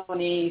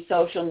Tassone,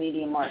 social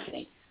media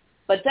marketing.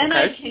 But then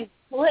I can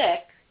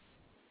click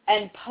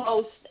and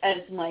post as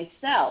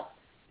myself.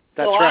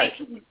 That's so right. I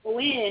can go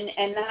in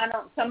and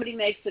somebody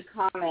makes a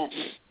comment,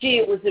 gee,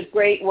 it was a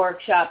great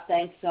workshop,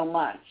 thanks so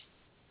much.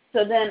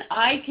 So then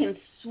I can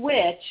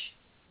switch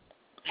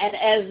and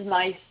as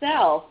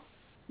myself,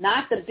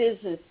 not the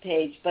business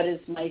page, but as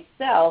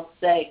myself,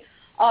 say,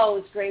 oh,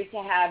 it's great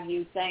to have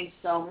you, thanks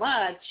so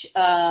much,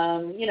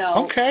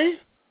 Okay.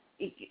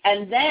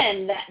 And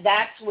then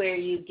that's where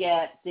you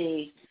get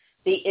the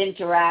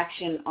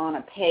interaction on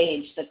a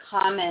page, the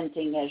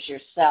commenting as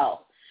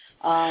yourself.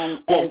 Go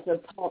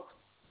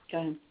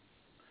ahead.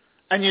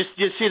 And you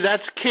see,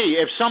 that's key.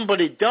 If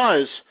somebody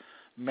does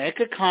make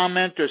a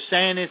comment or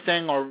say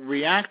anything or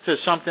react to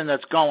something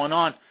that's going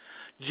on,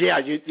 you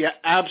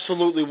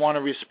absolutely want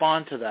to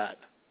respond to that.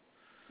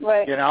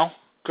 Right.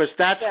 Because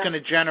that's going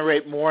to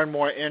generate more and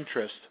more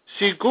interest.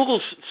 See,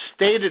 Google's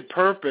stated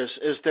purpose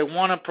is they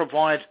want to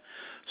provide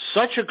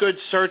such a good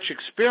search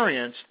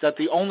experience that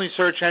the only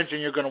search engine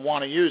you're going to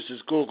want to use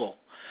is Google.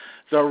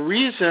 The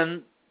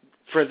reason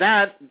for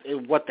that,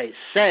 what they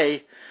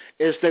say,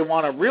 is they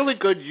want a really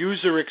good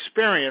user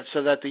experience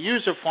so that the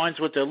user finds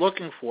what they're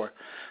looking for.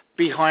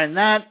 Behind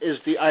that is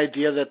the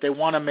idea that they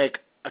want to make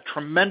a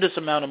tremendous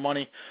amount of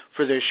money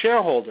for their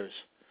shareholders.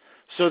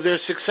 So they're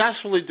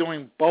successfully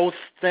doing both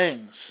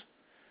things,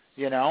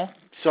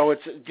 So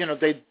it's,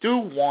 they do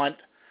want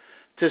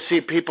to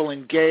see people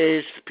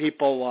engaged,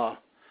 people,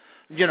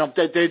 they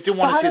do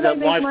want to see that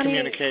live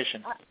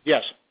communication.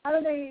 Yes. How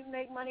do they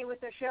make money with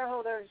their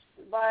shareholders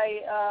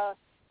by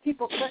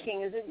people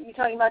clicking? Is it you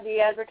talking about the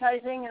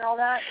advertising and all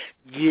that?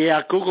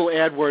 Yeah, Google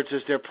AdWords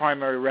is their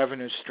primary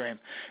revenue stream.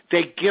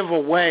 They give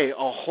away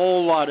a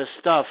whole lot of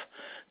stuff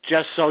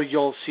just so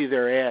you'll see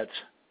their ads.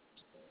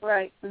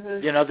 Right.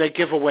 They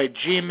give away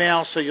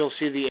Gmail, so you'll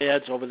see the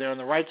ads over there on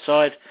the right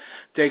side.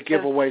 They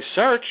give away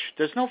search.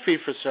 There's no fee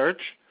for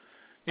search,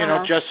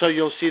 just so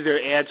you'll see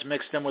their ads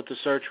mixed in with the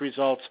search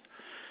results.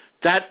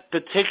 That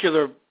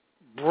particular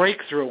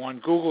breakthrough on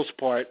Google's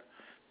part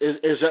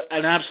is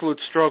an absolute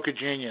stroke of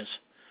genius.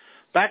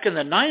 Back in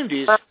the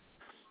 90s,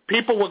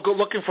 people were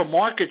looking for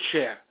market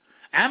share.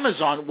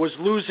 Amazon was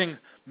losing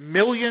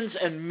millions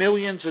and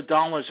millions of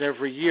dollars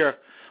every year,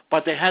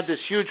 but they had this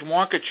huge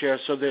market share,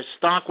 so their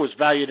stock was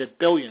valued at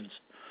billions.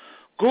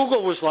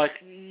 Google was like,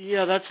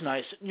 yeah, that's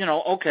nice.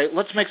 Okay,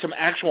 let's make some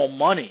actual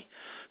money.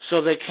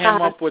 So they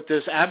came up with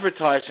this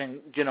advertising,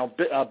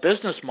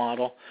 business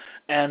model,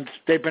 and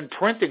they've been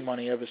printing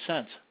money ever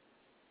since.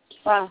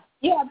 Wow.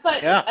 Yeah,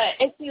 but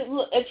if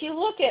you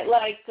look at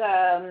like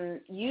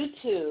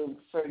YouTube,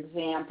 for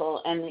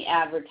example, and the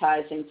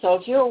advertising, so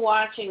if you're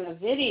watching a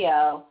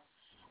video,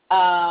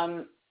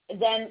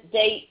 then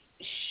they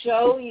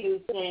show you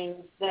things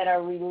that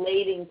are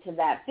relating to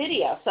that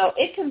video. So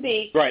it can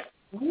be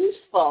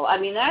useful. I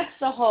mean, that's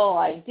the whole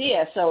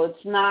idea. So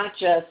it's not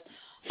just,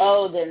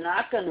 they're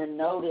not going to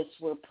notice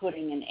we're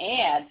putting an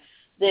ad.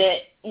 That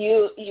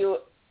you're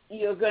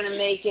going to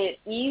make it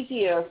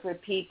easier for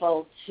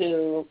people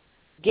to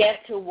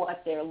get to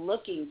what they're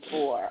looking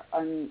for.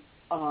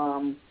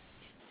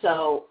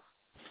 So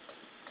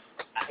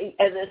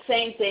the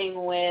same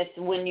thing with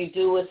when you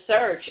do a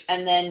search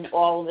and then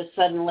all of a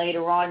sudden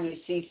later on you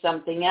see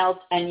something else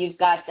and you've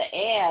got the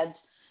ads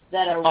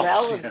that are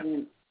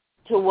relevant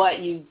to what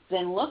you've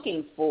been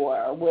looking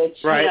for, which,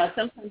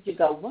 sometimes you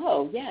go,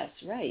 whoa, yes,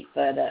 right.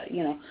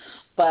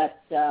 But,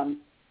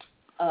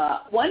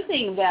 one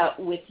thing about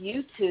with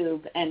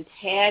YouTube and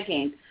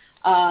tagging,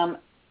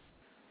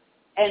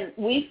 and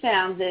we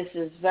found this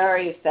is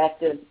very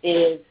effective,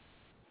 is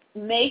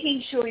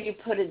making sure you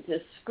put a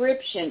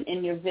description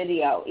in your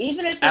video.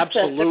 Even if it's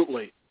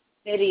a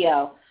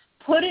video,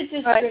 put a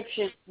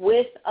description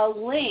with a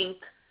link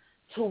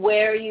to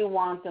where you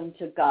want them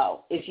to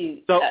go. If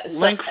you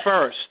link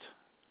first,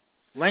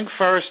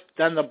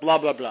 then the blah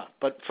blah blah.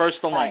 But first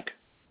the link.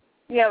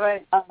 Yeah,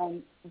 right.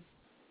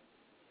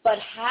 But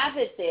have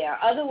it there.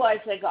 Otherwise,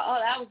 they go, "Oh,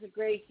 that was a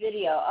great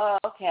video. Oh,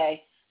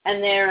 okay,"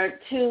 and they're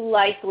too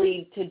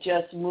likely to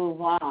just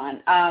move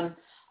on.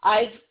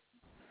 I've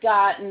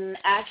gotten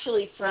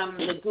actually from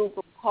the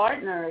Google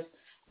partners.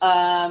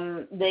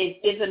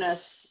 They've given us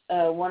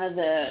one of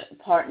the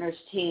partners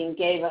team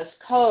gave us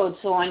code.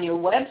 So on your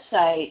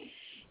website,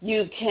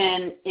 you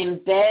can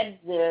embed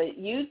the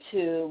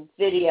YouTube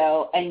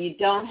video, and you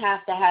don't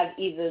have to have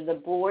either the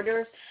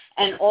borders,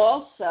 and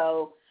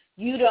also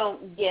you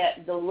don't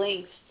get the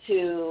links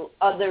to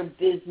other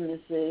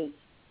businesses'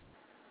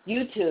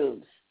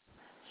 YouTubes.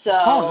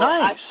 So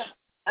nice.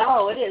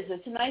 It is.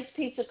 It's a nice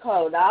piece of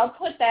code. I'll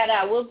put that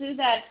out. We'll do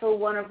that for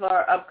one of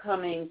our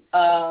upcoming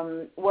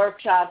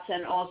workshops,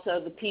 and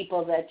also the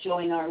people that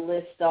join our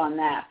list on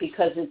that,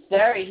 because it's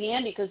very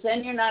handy, because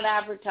then you're not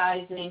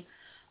advertising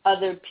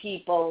other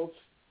people's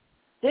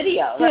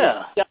videos.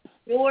 Yeah. It's just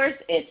yours,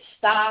 it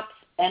stops,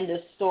 end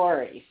of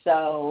story.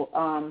 So,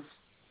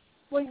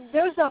 well,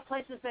 there's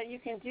places that you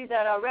can do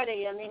that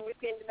already. I mean, you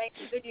can make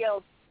the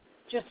video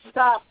just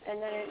stop,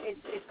 and then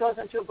it goes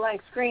into a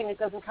blank screen. It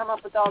doesn't come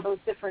up with all those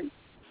different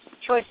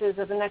choices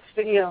of the next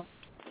video.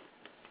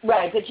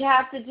 Right, but you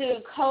have to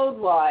do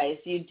code-wise.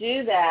 You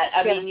do that.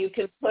 I mean, you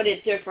can put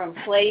it different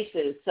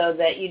places so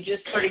that you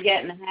just sort of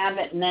get in the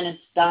habit, and then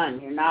it's done.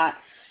 You're not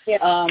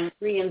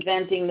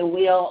reinventing the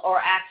wheel or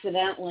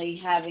accidentally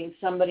having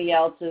somebody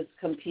else's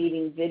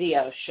competing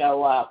video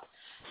show up.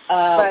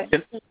 Right.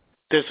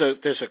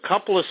 There's a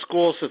couple of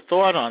schools of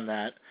thought on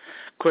that,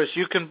 because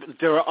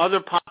there are other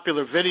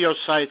popular video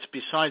sites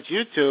besides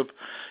YouTube.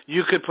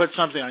 You could put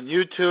something on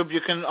YouTube. You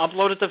can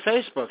upload it to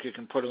Facebook. You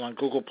can put it on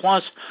Google+.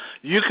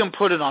 You can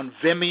put it on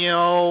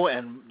Vimeo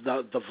and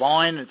the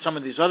Vine and some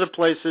of these other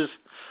places.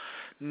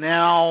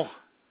 Now,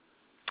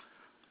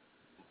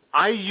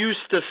 I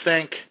used to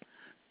think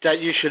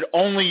that you should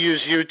only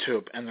use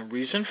YouTube, and the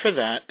reason for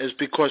that is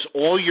because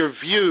all your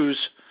views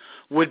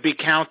would be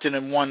counted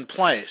in one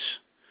place.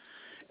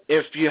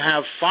 If you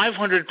have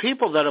 500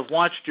 people that have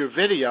watched your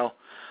video,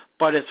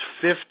 but it's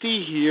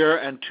 50 here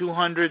and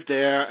 200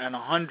 there and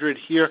 100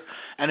 here,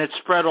 and it's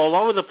spread all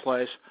over the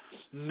place,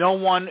 no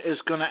one is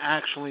going to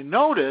actually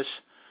notice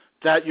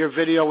that your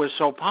video is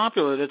so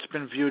popular that it's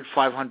been viewed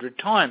 500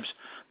 times,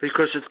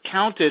 because it's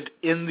counted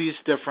in these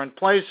different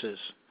places.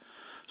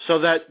 So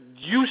that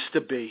used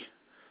to be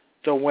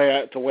the way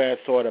I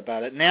thought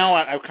about it. Now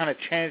I've kind of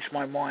changed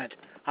my mind.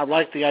 I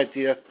like the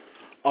idea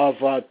of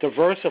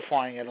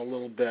diversifying it a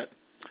little bit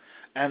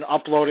and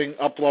uploading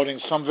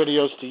some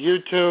videos to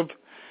YouTube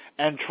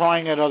and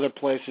trying at other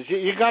places.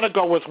 You got to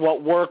go with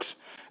what works,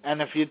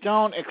 and if you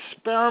don't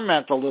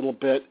experiment a little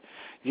bit,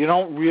 you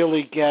don't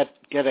really get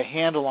a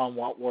handle on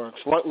what works.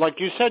 Like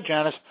you said,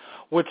 Janice,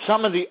 with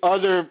some of the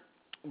other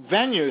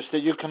venues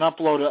that you can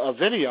upload a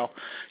video,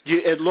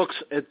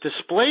 it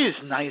displays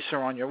nicer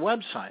on your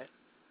website.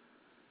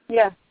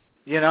 Yeah.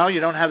 You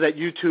don't have that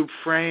YouTube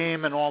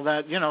frame and all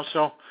that,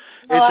 so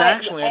it's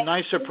actually a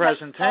nicer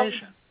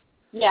presentation.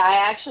 Yeah,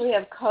 I actually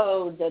have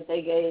code that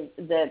they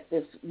gave, that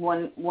this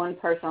one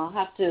person, I'll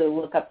have to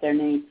look up their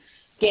name,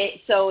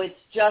 so it's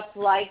just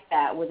like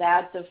that,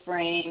 without the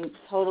frame,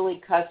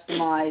 totally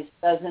customized,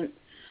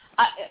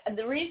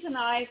 the reason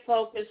I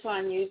focus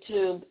on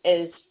YouTube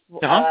is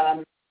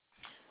a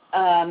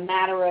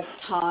matter of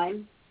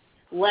time.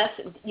 Less,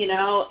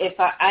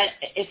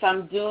 if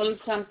I'm doing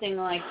something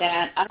like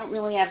that, I don't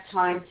really have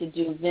time to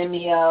do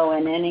Vimeo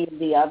and any of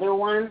the other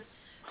ones.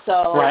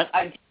 So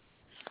right.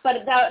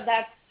 But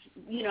that's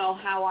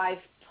how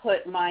I've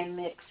put my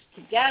mix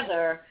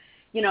together.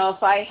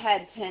 If I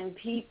had 10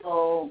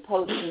 people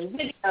posting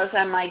videos,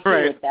 I might do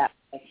it that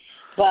way.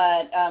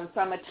 But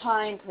from a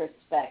time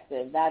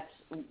perspective, that's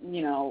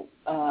now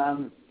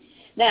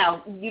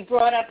you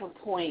brought up a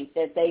point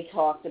that they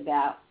talked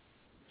about.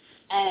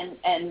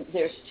 And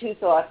there's two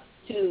thoughts,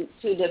 two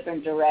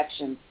different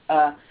directions.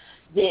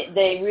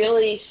 They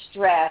really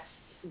stress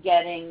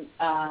getting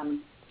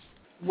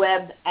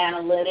web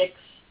analytics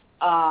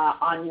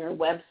on your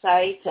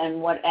website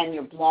and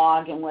your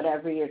blog and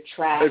whatever you're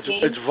tracking.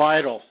 It's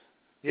vital.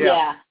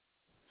 Yeah.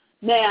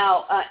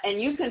 Now,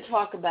 and you can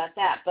talk about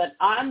that, but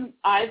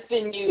I've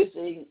been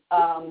using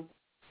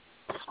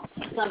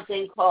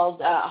something called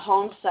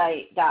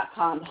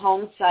homesite.com,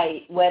 home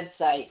site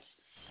websites.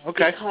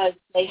 Okay. Because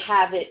they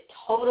have it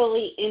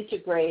totally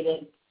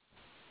integrated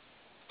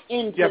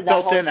into the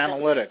built-in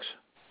analytics.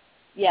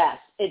 Yes.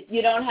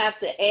 You don't have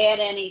to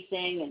add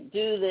anything and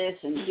do this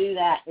and do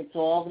that. It's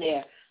all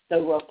there. The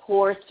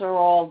reports are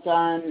all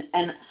done.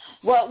 And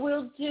what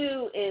we'll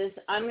do is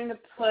I'm going to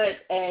put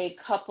a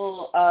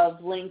couple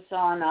of links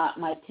on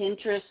my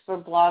Pinterest for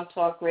Blog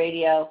Talk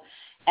Radio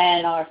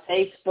and our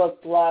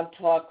Facebook Blog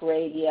Talk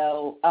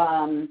Radio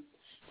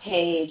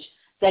page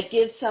that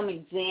gives some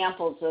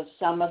examples of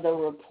some of the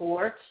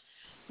reports,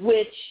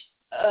 which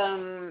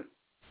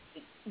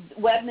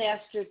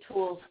Webmaster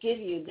Tools give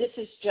you, this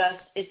is just,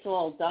 it's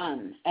all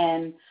done.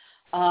 And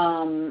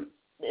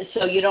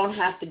so you don't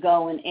have to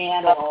go and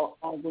add all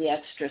the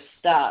extra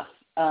stuff.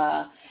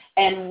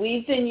 And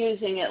we've been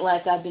using it,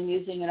 like I've been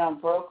using it on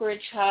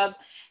Brokerage Hub,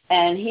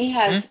 and he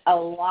has a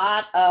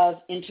lot of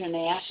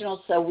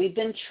international. So we've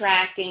been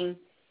tracking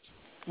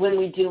when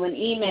we do an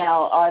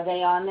email, are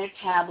they on their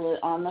tablet,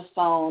 on the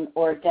phone,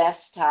 or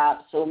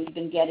desktop? So we've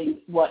been getting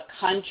what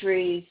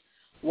countries,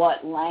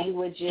 what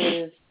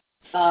languages,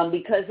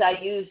 because I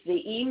use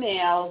the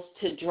emails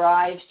to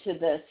drive to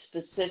the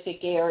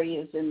specific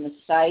areas in the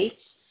site.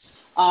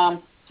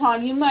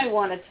 Tom, you might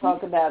want to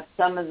talk about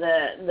some of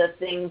the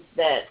things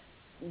that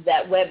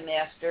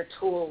Webmaster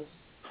Tools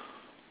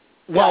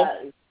does.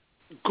 Well,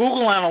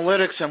 Google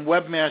Analytics and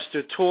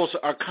Webmaster Tools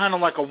are kind of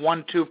like a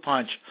 1-2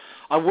 punch.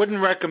 I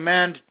wouldn't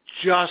recommend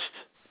just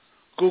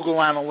Google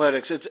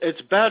Analytics.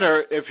 It's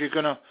better if you're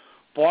going to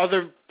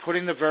bother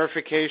putting the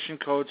verification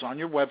codes on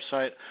your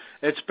website.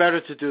 It's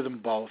better to do them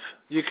both.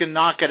 You can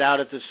knock it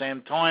out at the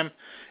same time.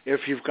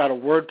 If you've got a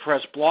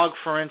WordPress blog,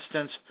 for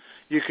instance,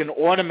 you can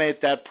automate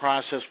that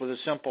process with a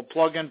simple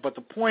plugin. But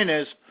the point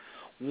is,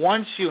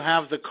 once you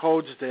have the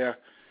codes there,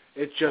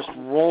 it just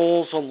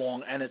rolls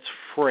along, and it's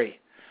free.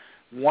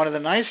 One of the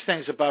nice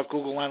things about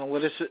Google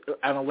Analytics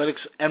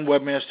and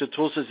Webmaster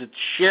Tools is it's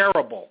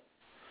shareable.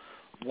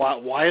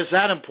 Why is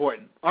that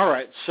important? All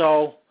right,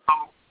 so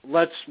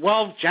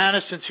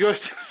Janice,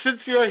 since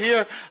you're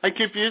here, I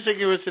keep using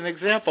you as an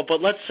example,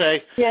 but let's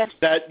say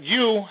that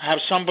you have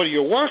somebody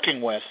you're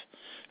working with.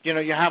 You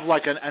know, you have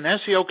like an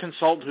SEO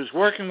consultant who's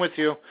working with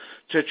you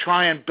to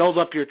try and build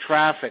up your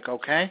traffic,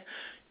 okay?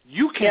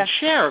 You can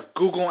share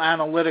Google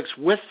Analytics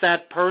with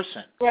that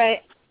person.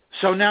 Right.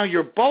 So now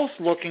you're both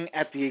looking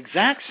at the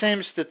exact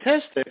same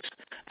statistics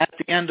at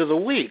the end of the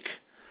week.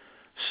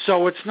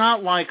 So it's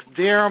not like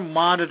they're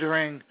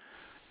monitoring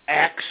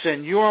X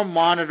and you're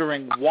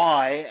monitoring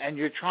Y and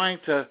you're trying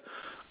to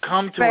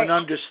come to an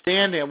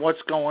understanding of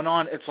what's going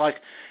on. It's like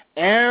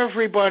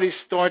everybody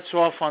starts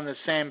off on the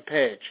same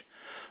page.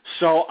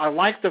 So I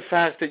like the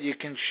fact that you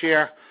can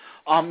share.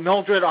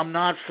 Mildred, I'm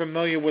not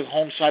familiar with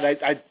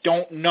HomeSite. I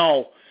don't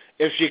know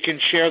if you can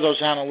share those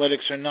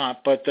analytics or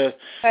not. But the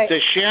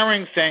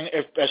sharing thing,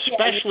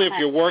 especially if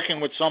you're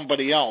working with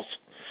somebody else,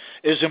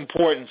 is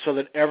important so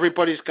that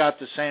everybody's got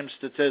the same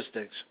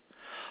statistics.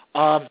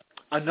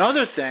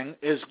 Another thing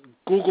is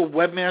Google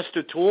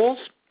Webmaster Tools.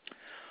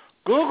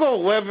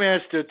 Google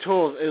Webmaster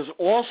Tools is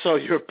also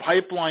your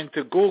pipeline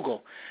to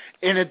Google.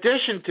 In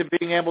addition to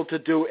being able to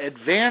do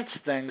advanced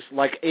things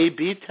like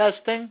A/B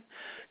testing,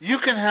 you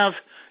can have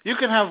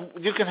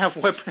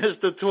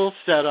Webmaster Tools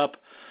set up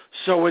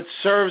so it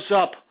serves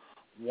up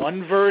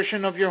one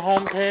version of your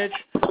homepage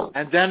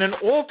and then an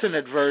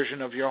alternate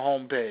version of your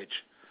homepage.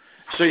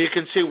 So you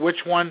can see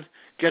which one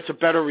gets a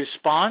better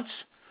response.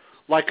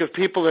 Like if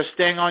people are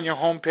staying on your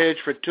homepage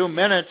for 2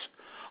 minutes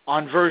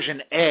on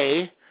version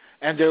A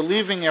and they're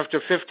leaving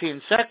after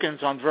 15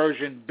 seconds on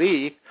version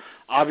B,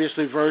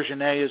 obviously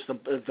version A is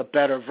the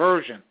better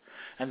version.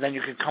 And then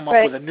you can come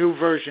up with a new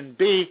version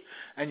B,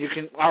 and you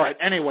can, all right,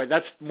 anyway,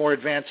 that's more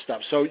advanced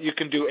stuff. So you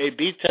can do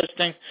A/B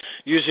testing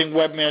using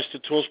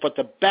Webmaster Tools, but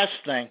the best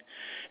thing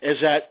is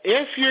that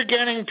if you're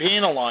getting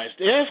penalized,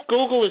 if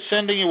Google is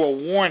sending you a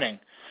warning,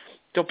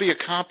 there'll be a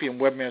copy in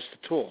Webmaster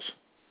Tools.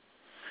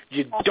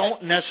 You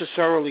don't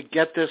necessarily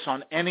get this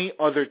on any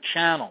other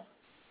channel.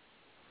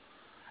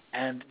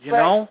 And, you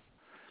know,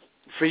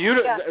 for you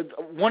to,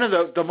 one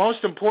of the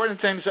most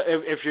important things,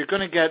 if you're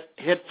going to get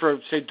hit for,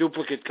 say,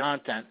 duplicate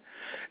content,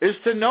 is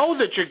to know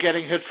that you're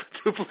getting hit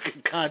for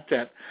duplicate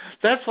content.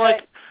 That's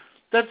like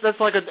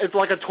it's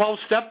like a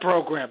 12-step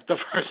program. The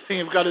first thing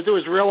you've got to do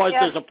is realize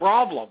there's a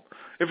problem.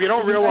 If you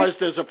don't realize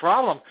there's a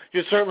problem,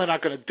 you're certainly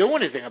not going to do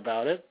anything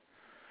about it.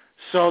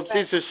 So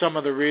these are some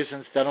of the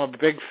reasons that I'm a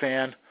big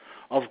fan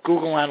of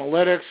Google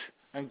Analytics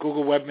and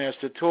Google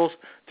Webmaster Tools.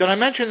 Did I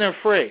mention they're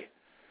free?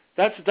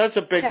 That's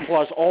a big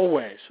plus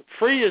always.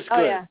 Free is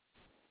good. Oh,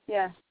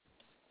 yeah.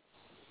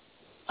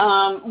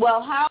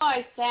 Well, how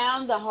I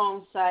found the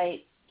home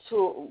site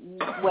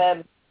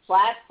web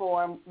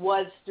platform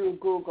was through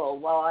Google.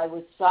 While I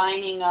was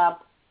signing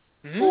up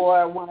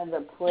for one of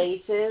the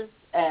places,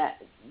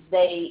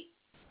 they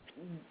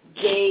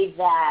gave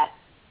that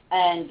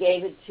and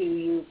gave it to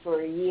you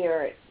for a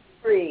year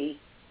free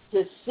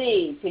to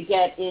see, to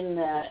get in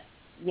the,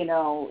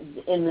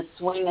 in the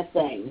swing of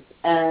things.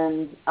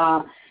 And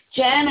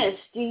Janice,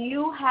 do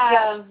you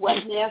have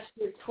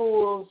Webmaster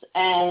Tools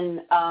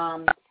and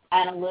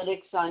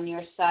analytics on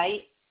your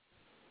site?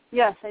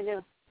 Yes, I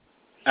do.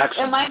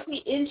 Excellent. It might be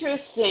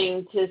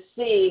interesting to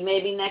see,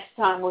 maybe next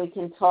time we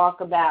can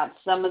talk about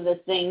some of the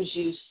things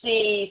you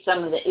see,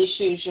 some of the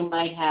issues you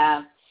might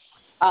have.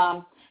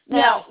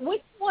 Now,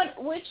 which one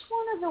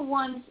of the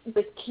ones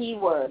with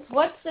keywords?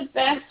 What's the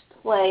best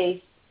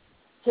place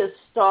to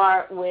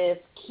start with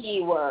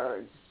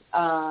keywords?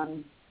 As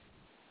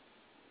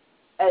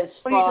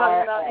what are you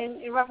talking about?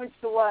 In reference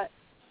to what?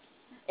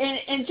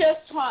 And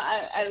just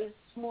I was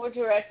more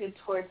directed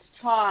towards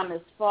Tom as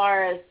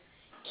far as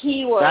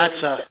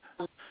keywords.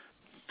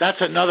 That's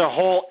another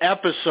whole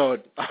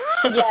episode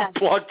of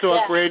Blog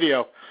Talk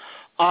Radio.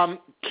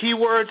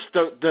 Keywords,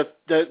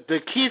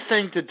 the key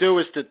thing to do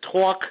is to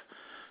talk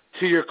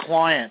to your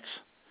clients.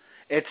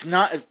 It's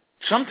not.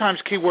 Sometimes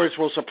keywords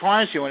will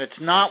surprise you, and it's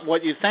not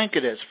what you think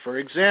it is. For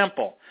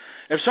example,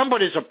 if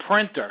somebody's a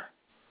printer,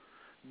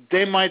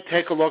 they might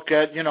take a look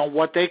at,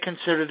 what they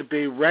consider to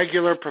be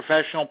regular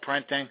professional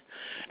printing,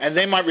 and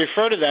they might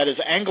refer to that as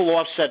angle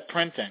offset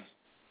printing.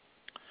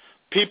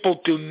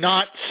 People do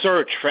not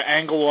search for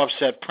angle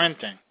offset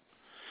printing.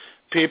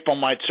 People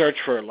might search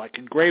for, like,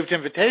 engraved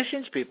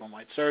invitations. People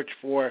might search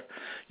for,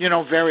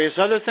 various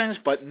other things,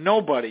 but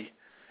nobody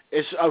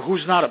is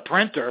who's not a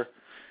printer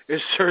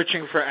is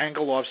searching for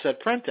angle offset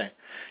printing.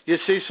 You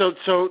see, so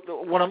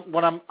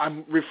what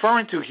I'm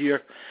referring to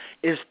here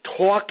is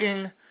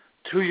talking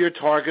to your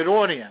target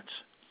audience.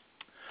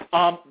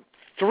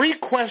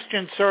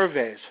 3-question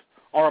surveys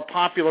are a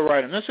popular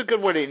item. This is a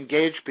good way to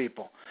engage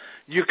people.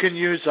 You can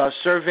use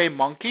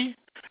SurveyMonkey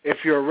if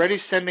you're already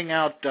sending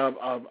out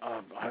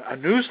a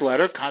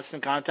newsletter,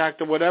 Constant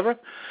Contact or whatever.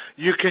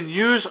 You can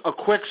use a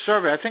quick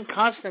survey. I think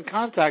Constant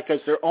Contact has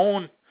their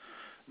own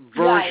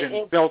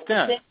version built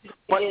in,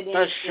 but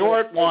the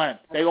short one.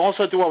 They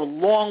also do a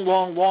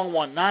long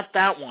one, not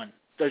that one.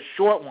 The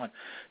short one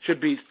should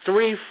be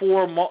 3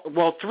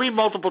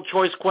 multiple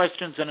choice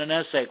questions and an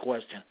essay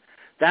question.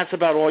 That's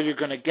about all you're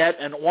going to get,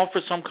 and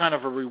offer some kind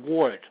of a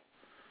reward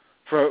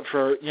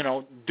for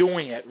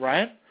doing it,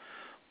 right?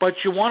 But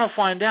you want to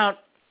find out,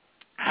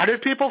 how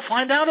did people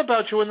find out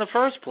about you in the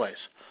first place?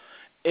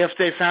 If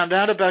they found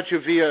out about you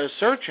via a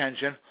search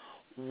engine,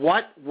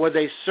 what were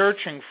they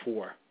searching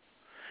for?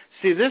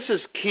 See, this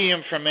is key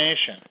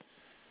information,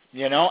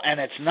 and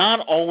it's not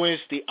always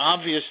the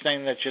obvious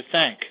thing that you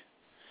think.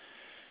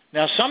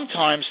 Now,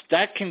 sometimes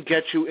that can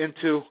get you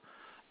into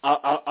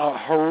a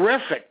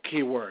horrific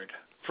keyword.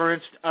 For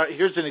instance,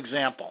 here's an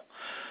example.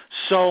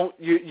 So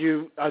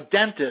a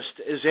dentist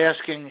is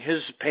asking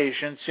his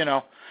patients,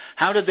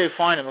 how did they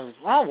find him?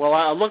 Oh, well,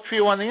 I looked for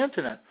you on the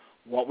Internet.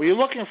 What were you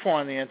looking for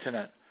on the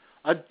Internet?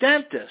 A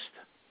dentist.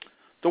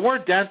 The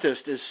word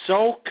dentist is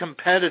so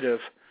competitive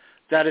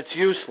that it's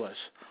useless.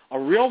 A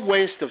real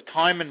waste of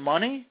time and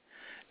money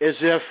is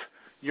if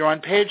you're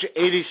on page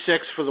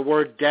 86 for the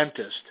word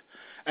dentist,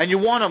 and you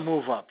want to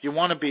move up. You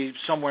want to be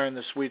somewhere in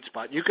the sweet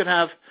spot. You could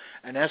have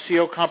an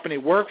SEO company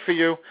work for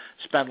you,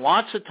 spend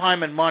lots of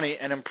time and money,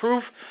 and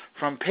improve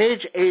from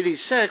page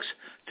 86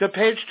 to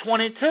page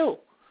 22.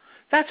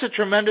 That's a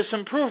tremendous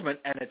improvement,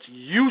 and it's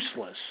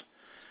useless.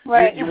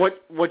 Right.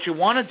 What you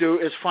want to do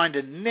is find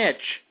a niche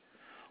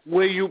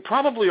where you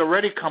probably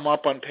already come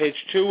up on page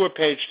 2 or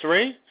page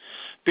 3,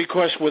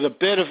 because with a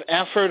bit of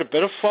effort, a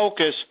bit of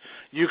focus,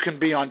 you can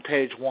be on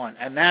page 1,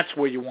 and that's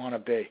where you want to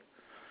be.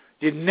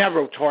 You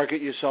never target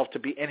yourself to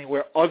be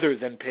anywhere other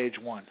than page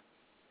 1.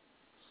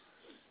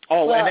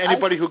 Oh, well, and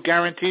anybody who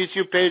guarantees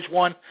you page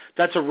 1,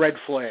 that's a red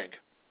flag.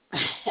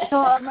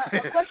 So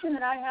the question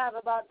that I have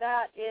about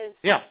that is,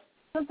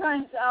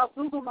 sometimes I'll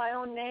Google my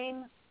own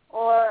name,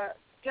 or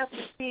just to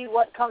see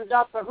what comes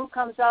up or who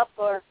comes up,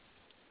 or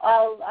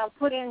I'll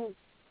put in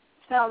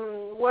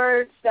some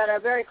words that are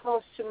very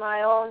close to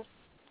my own.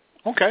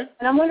 Okay.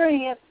 And I'm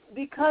wondering if,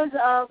 because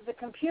of the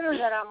computer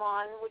that I'm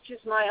on, which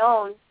is my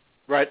own,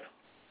 right,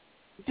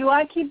 do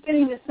I keep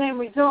getting the same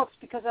results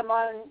because I'm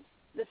on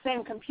the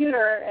same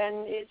computer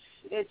and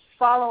it's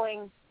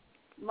following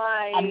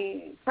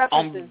my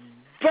preferences? I'm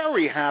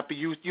very happy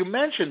you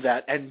mentioned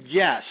that, and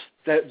yes,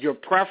 that your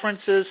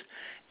preferences,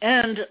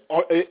 and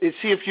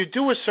see, if you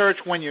do a search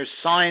when you're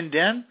signed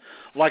in,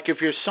 like if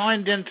you're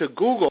signed in to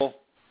Google,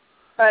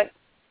 right,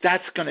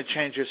 that's going to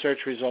change your search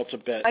results a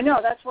bit. I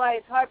know. That's why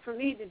it's hard for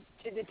me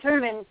to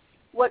determine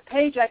what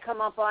page I come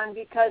up on,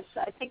 because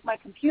I think my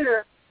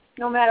computer,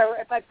 no matter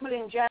if I put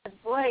in Janice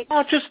Blake,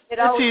 it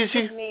always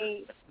gives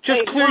me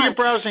just clear your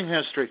browsing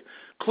history.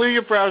 Clear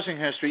your browsing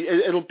history.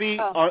 It'll be,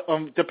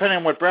 depending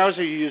on what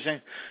browser you're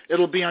using,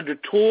 it'll be under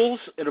Tools,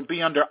 it'll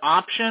be under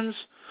Options,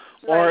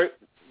 or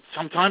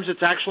sometimes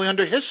it's actually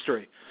under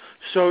History.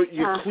 So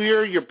you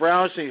clear your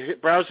browser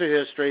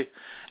history,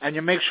 and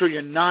you make sure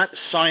you're not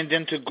signed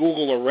into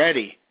Google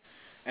already,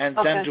 and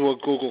then do a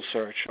Google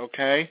search,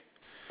 okay?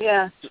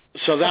 Yeah.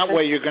 So that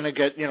way you're going to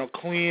get,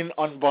 clean,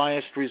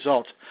 unbiased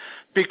results.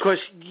 Because,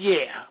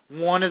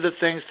 one of the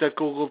things that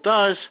Google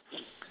does,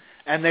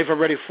 and they've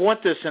already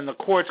fought this in the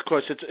courts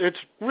because it's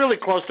really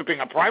close to being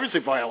a privacy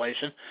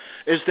violation,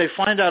 is they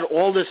find out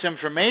all this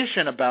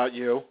information about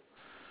you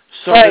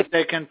so that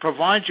they can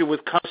provide you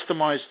with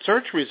customized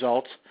search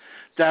results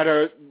that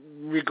are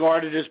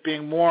regarded as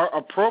being more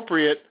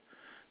appropriate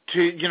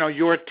to,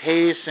 your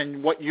taste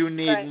and what you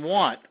need and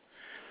want.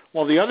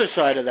 Well, the other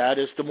side of that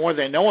is the more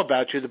they know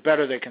about you, the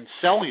better they can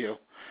sell you.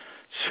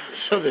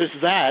 So there's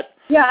that.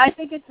 Yeah, I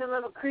think it's a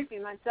little creepy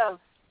myself.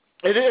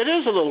 It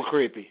is a little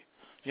creepy,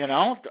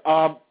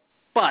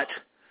 but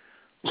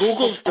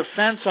Google's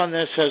defense on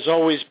this has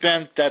always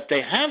been that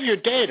they have your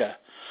data,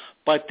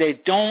 but they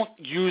don't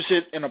use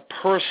it in a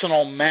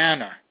personal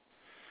manner.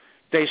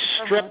 They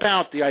strip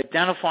out the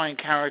identifying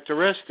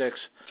characteristics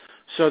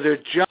So they're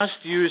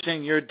just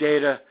using your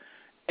data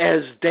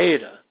as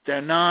data.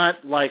 They're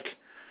not like,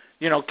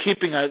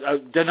 keeping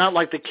they're not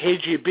like the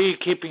KGB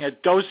keeping a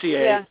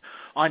dossier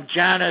on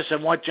Janice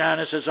and what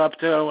Janice is up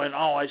to, and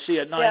I see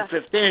at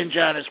 9:15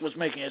 Janice was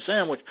making a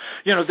sandwich.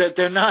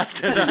 They're not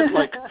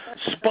like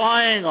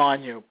spying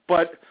on you,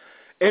 but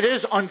it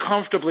is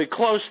uncomfortably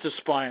close to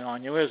spying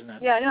on you, isn't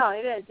it? Yeah, no,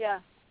 it is. Yeah.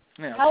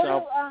 Yeah.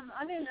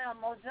 I'm in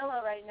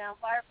Mozilla right now,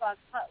 Firefox.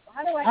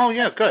 How do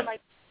I? Good.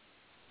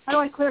 How do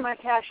I clear my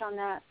cache on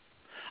that?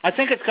 I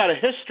think it's got a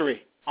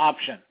history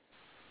option.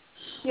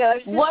 Yeah,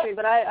 there's history,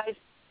 but I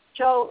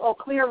show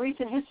clear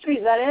recent history.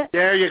 Is that it?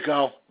 There you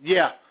go.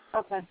 Yeah.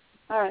 Okay.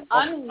 All right.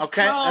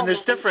 Okay, and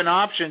there's different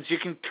options. You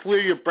can clear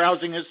your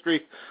browsing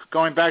history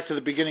going back to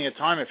the beginning of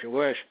time if you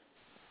wish.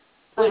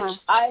 Which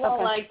I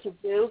don't like to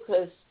do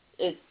because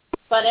it's.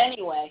 But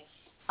anyway,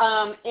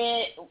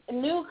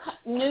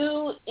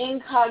 new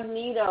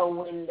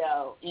incognito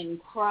window in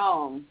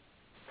Chrome.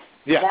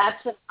 Yeah.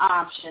 That's an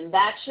option.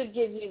 That should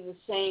give you the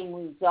same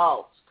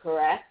results,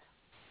 correct?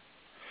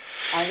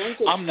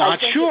 I'm not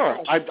sure.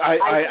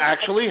 I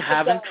actually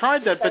haven't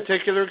tried that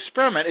particular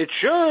experiment. It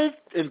should,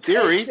 in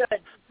theory. It should,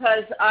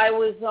 because I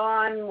was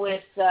on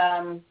with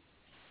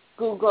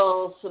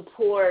Google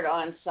support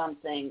on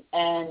something,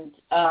 and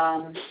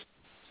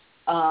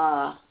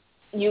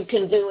you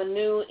can do a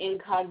new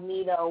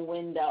incognito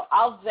window.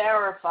 I'll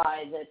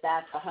verify that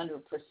that's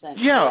 100%.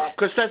 Yeah,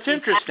 because that's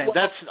interesting.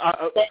 That's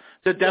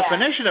the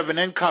definition of an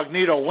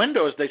incognito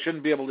window is they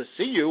shouldn't be able to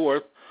see you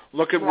or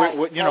look at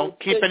what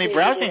keep any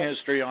browsing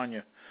history on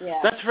you. Yeah.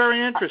 That's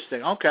very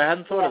interesting. Okay, I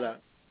hadn't thought of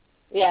that.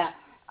 Yeah,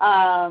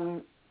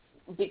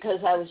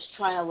 because I was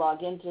trying to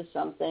log into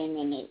something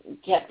and it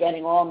kept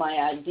getting all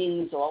my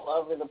IDs all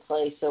over the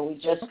place, so we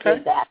just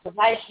did that. Because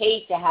I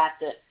hate to have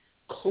to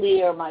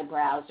clear my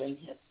browsing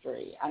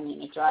history. I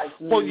mean, it drives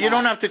me nuts. You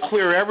don't have to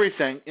clear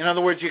everything. In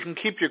other words, you can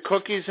keep your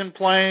cookies in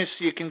place,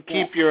 you can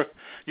keep your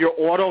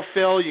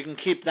autofill, you can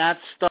keep that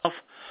stuff,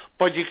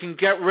 but you can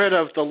get rid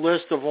of the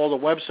list of all the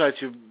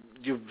websites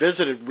you've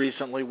visited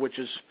recently, which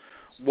is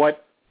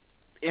what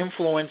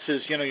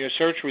influences, your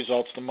search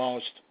results the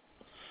most.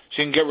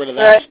 So you can get rid of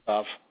that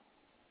stuff.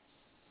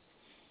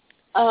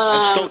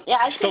 And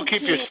still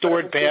keep your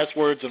stored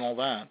passwords and all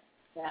that.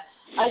 Yeah.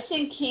 I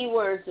think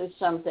keywords is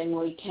something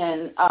we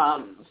can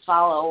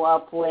follow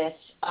up with.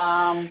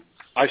 I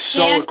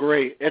so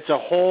agree. It's a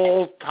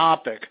whole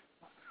topic.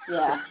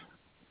 Yeah.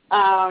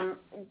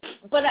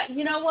 But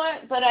you know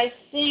what? But I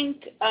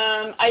think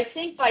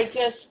by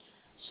just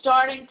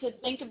starting to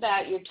think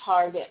about your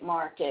target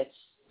markets,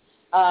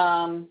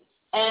 and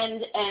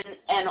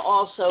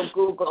also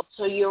Google,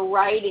 so you're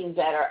writing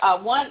better.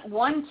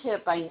 One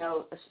tip I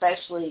know,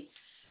 especially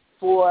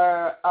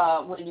for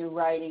when you're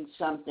writing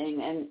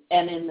something,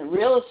 and in the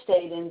real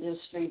estate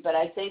industry, but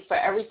I think for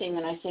everything,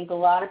 and I think a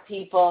lot of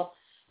people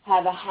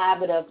have a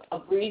habit of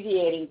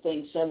abbreviating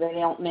things so they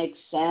don't make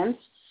sense.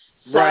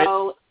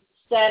 So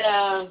instead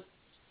of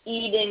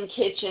eat in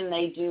kitchen,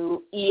 they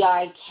do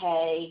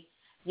EIK,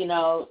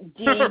 DRM,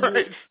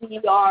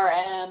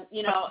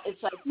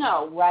 it's like,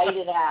 no, write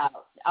it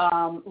out.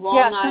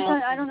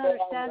 Sometimes I don't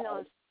understand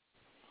those.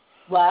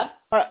 What?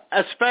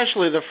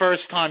 Especially the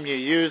first time you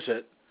use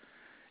it.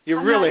 You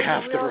really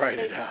have to write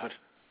it out.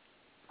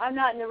 I'm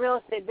not in the real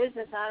estate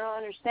business. I don't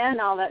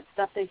understand all that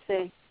stuff they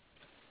say.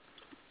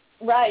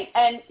 Right,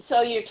 and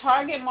so your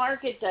target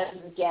market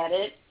doesn't get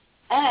it,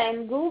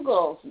 and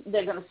Google,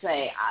 they're going to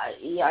say,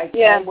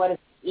 what is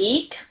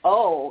eek?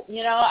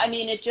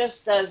 It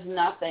just does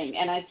nothing.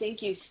 And I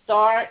think you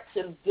start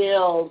to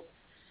build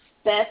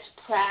best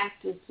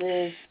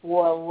practices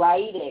for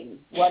writing,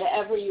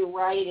 whatever you're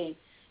writing.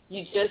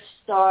 You just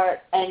start,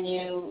 and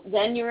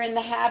then you're in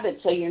the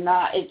habit, so you're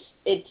not.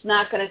 It's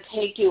not going to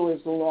take you as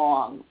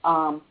long.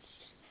 Well,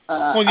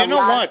 you know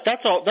what?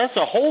 That's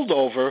a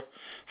holdover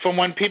from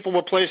when people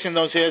were placing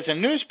those ads in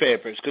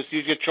newspapers because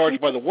you get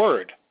charged by the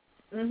word.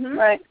 Mm-hmm.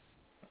 Right.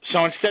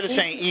 So instead of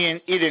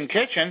saying eat in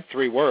kitchen,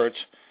 3 words,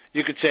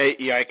 you could say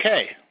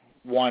EIK,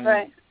 one,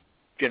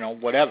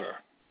 whatever.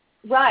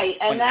 Right,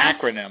 and that's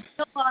acronym.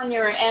 Still on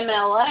your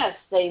MLS,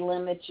 they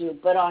limit you,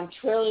 but on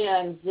Trillia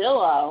and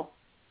Zillow,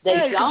 they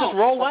don't. You can just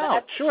roll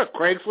out. Sure,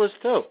 Craigslist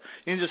too.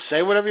 You can just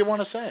say whatever you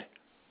want to say.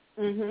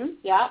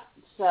 Yeah.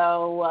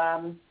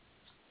 So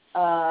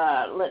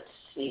let's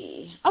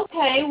see.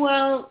 Okay.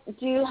 Well,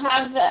 do you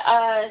have?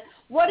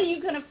 What are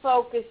you going to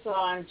focus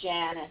on,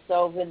 Janice,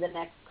 over the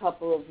next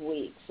couple of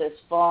weeks? As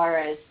far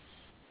as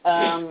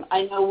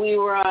I know, we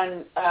were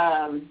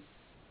on.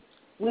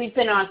 We've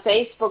been on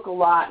Facebook a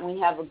lot, and we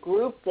have a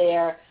group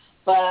there.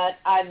 But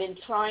I've been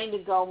trying to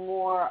go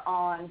more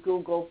on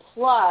Google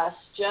Plus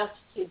just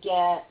to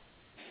get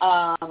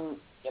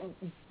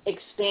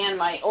expand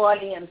my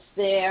audience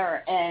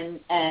there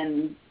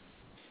and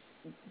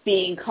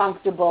being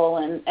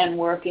comfortable and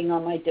working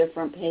on my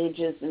different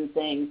pages and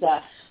things.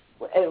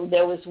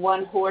 There was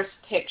one horse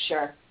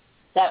picture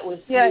that was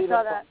beautiful. Yeah, I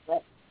saw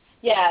that.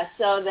 Yeah,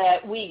 so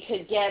that we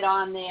could get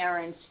on there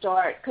and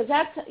start, because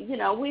that's,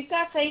 we've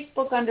got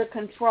Facebook under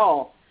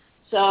control.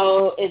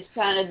 So it's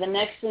kind of the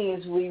next thing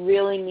is we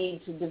really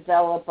need to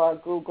develop our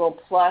Google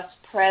Plus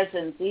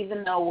presence,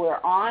 even though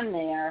we're on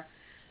there,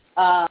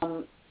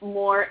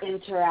 more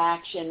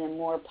interaction and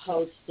more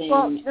posting.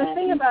 Well, the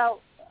thing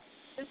about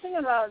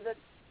the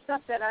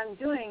stuff that I'm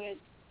doing,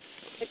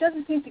 it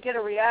doesn't seem to get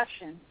a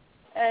reaction.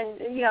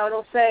 And,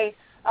 it'll say,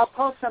 I'll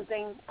post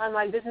something on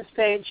my business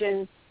page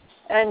and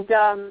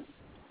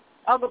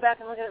I'll go back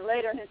and look at it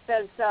later, and it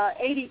says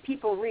 80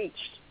 people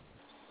reached,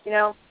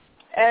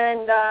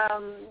 And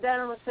then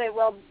it'll say,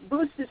 well,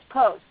 boost this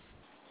post.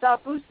 So I'll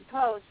boost the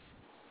post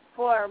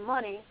for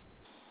money,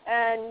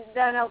 and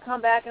then I'll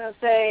come back and it'll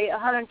say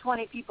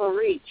 120 people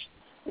reached.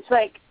 It's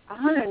like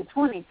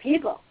 120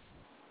 people.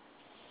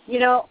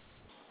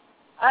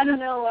 I don't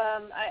know.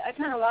 I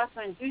kind of lost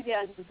my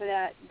enthusiasm for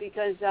that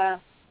because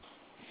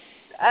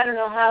I don't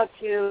know how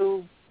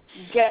to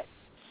get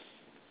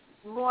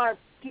more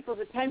people's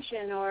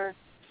attention or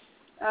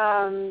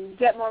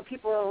get more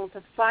people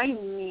to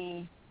find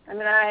me. I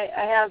mean, I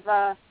have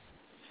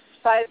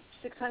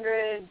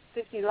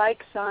 650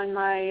 likes on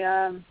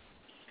my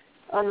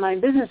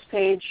business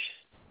page,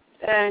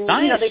 and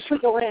nice. They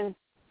trickle in.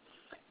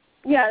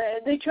 Yeah,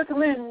 they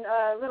trickle in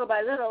little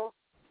by little.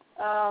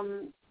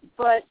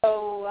 But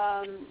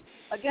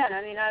again,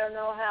 I mean, I don't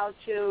know how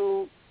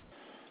to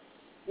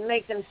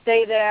make them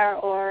stay there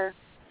or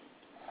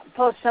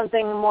post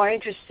something more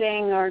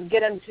interesting or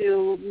get them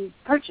to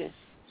purchase.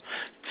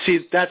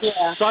 See, that's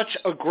such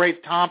a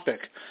great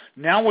topic.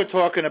 Now we're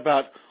talking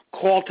about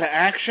call to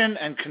action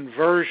and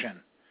conversion.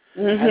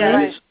 Mm-hmm.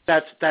 And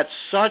that's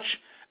such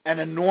an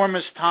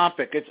enormous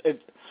topic.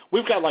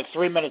 We've got like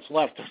 3 minutes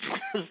left.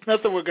 There's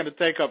nothing we're going to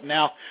take up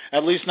now,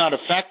 at least not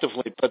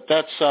effectively. But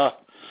that's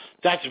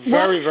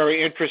very,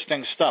 very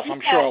interesting stuff.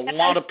 I'm sure a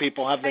lot of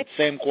people have that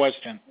same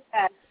question.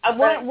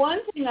 One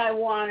thing I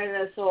wanted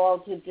us all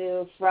to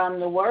do from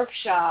the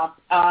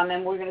workshop,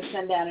 and we're going to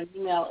send out an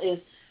email, is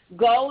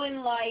go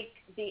and like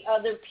the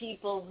other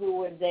people who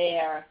were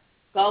there.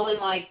 Go and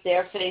like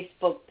their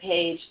Facebook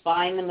page,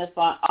 find them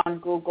on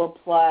Google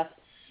Plus,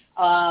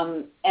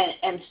 and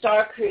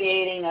start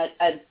creating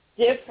a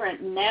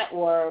different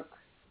network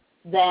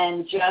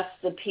than just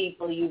the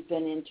people you've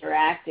been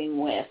interacting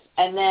with.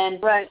 And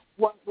then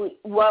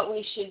what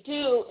we should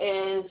do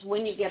is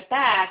when you get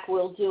back,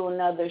 we'll do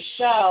another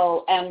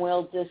show and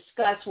we'll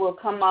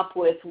come up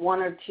with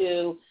one or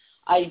two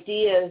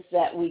ideas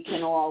that we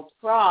can all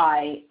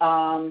try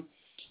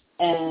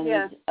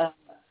and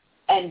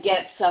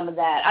get some of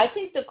that. I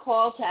think the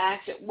call to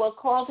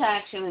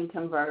action and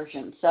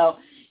conversion. So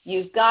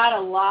you've got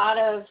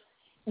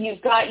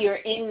your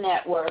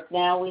in-network.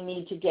 Now we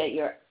need to get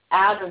your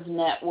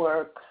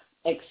out-of-network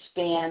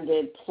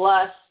expanded,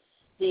 plus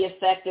the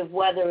effect of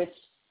whether it's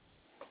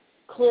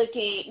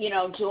clicking,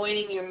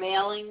 joining your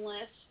mailing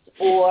list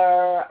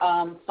or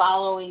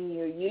following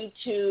your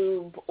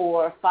YouTube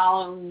or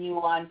following you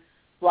on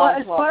BlogTalkRadio. Well,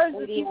 as far as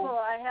the people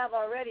I have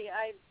already,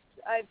 I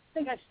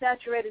think I've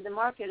saturated the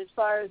market as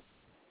far as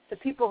the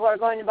people who are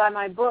going to buy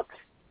my book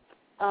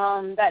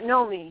that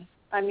know me.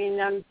 I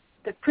mean,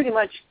 they've pretty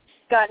much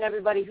gotten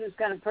everybody who's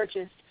going to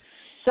purchase.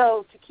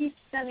 So to keep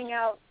sending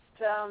out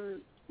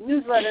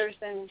newsletters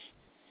and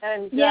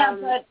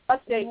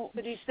updates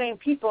to these same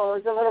people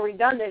is a little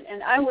redundant,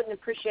 and I wouldn't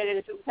appreciate it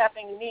if it was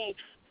happening to me.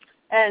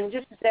 And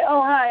just to say,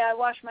 oh, hi, I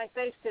washed my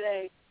face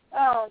today.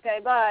 Oh, okay,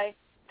 bye.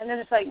 And then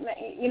it's like,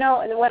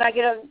 and when I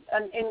get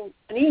an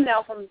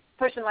email from a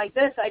person like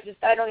this,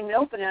 I don't even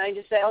open it. I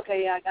just say,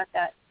 okay, yeah, I got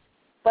that.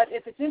 But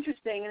if it's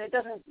interesting and it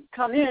doesn't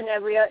come in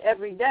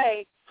every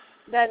day,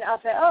 then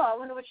I'll say, oh, I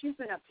wonder what she's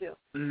been up to.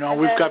 No,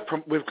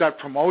 we've got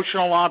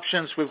promotional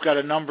options. We've got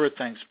a number of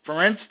things.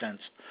 For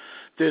instance,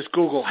 there's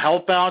Google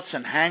Helpouts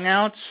and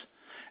Hangouts,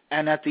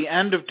 and at the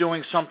end of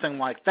doing something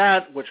like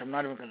that, which I'm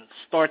not even going to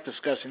start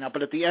discussing now,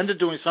 but at the end of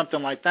doing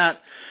something like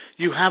that,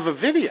 you have a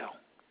video.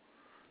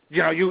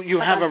 You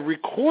have a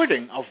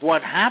recording of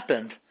what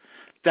happened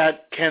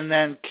that can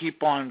then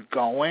keep on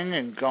going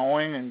and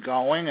going and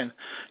going and,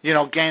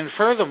 gain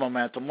further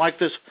momentum. Like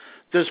this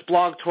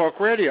Blog Talk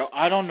Radio.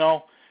 I don't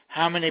know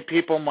how many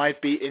people might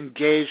be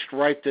engaged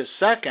right this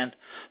second,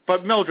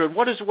 but Mildred,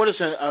 what is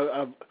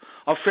a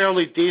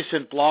fairly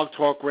decent Blog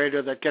Talk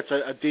Radio that gets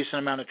a decent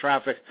amount of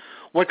traffic?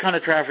 What kind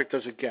of traffic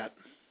does it get?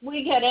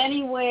 We get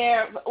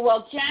anywhere.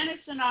 Well,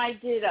 Janice and I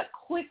did a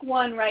quick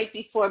one right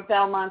before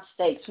Belmont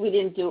Stakes. We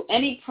didn't do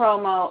any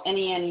promo,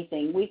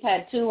 anything. We've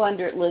had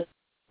 200 listeners.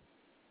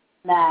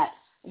 That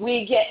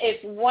we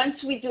get,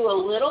 once we do a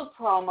little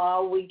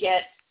promo, we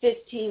get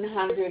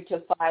 1,500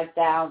 to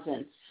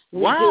 5,000.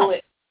 We do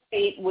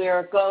it where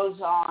it goes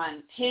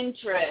on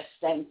Pinterest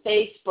and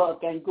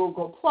Facebook and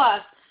Google Plus.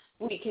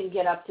 We can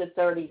get up to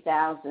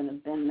 30,000.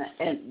 Have been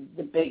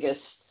the biggest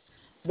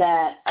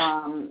that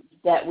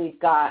we've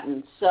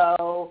gotten.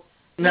 So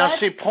now,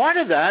 see, part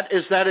of that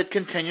is that it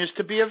continues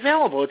to be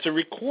available. It's a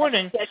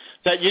recording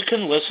that you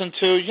can listen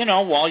to,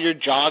 while you're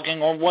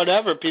jogging or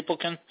whatever. People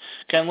can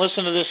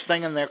listen to this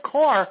thing in their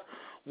car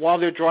while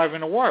they're driving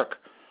to work.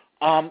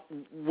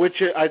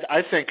 which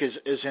I think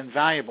is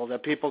invaluable,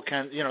 that people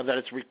can, that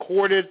it's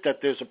recorded, that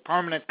there's a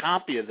permanent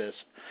copy of this.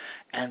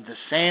 And the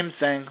same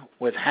thing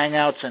with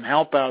Hangouts and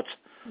Helpouts,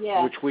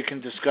 which we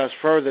can discuss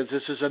further.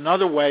 This is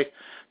another way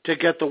to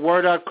get the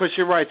word out, because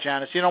you're right,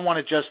 Janice. You don't want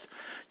to just,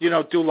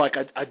 do like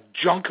a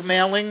junk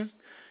mailing.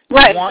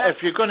 Right.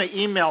 If you're going to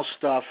email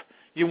stuff,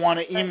 you want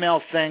to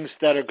email things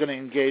that are going to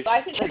engage.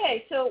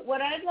 Okay, so what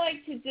I'd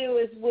like to do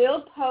is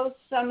we'll post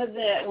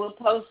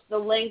the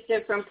link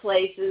different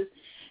places,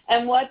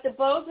 and what the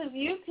both of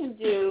you can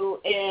do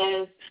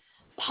is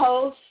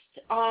post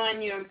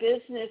on your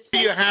business.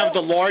 You have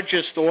the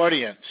largest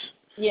audience.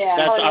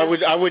 Yeah.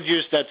 I would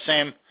use that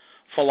same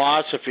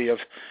philosophy of,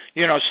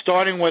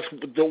 starting with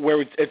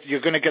where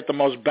you're going to get the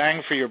most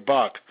bang for your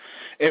buck.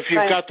 If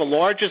you've got the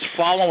largest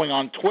following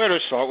on Twitter,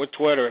 start with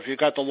Twitter. If you've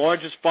got the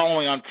largest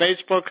following on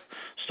Facebook,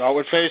 start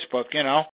with Facebook,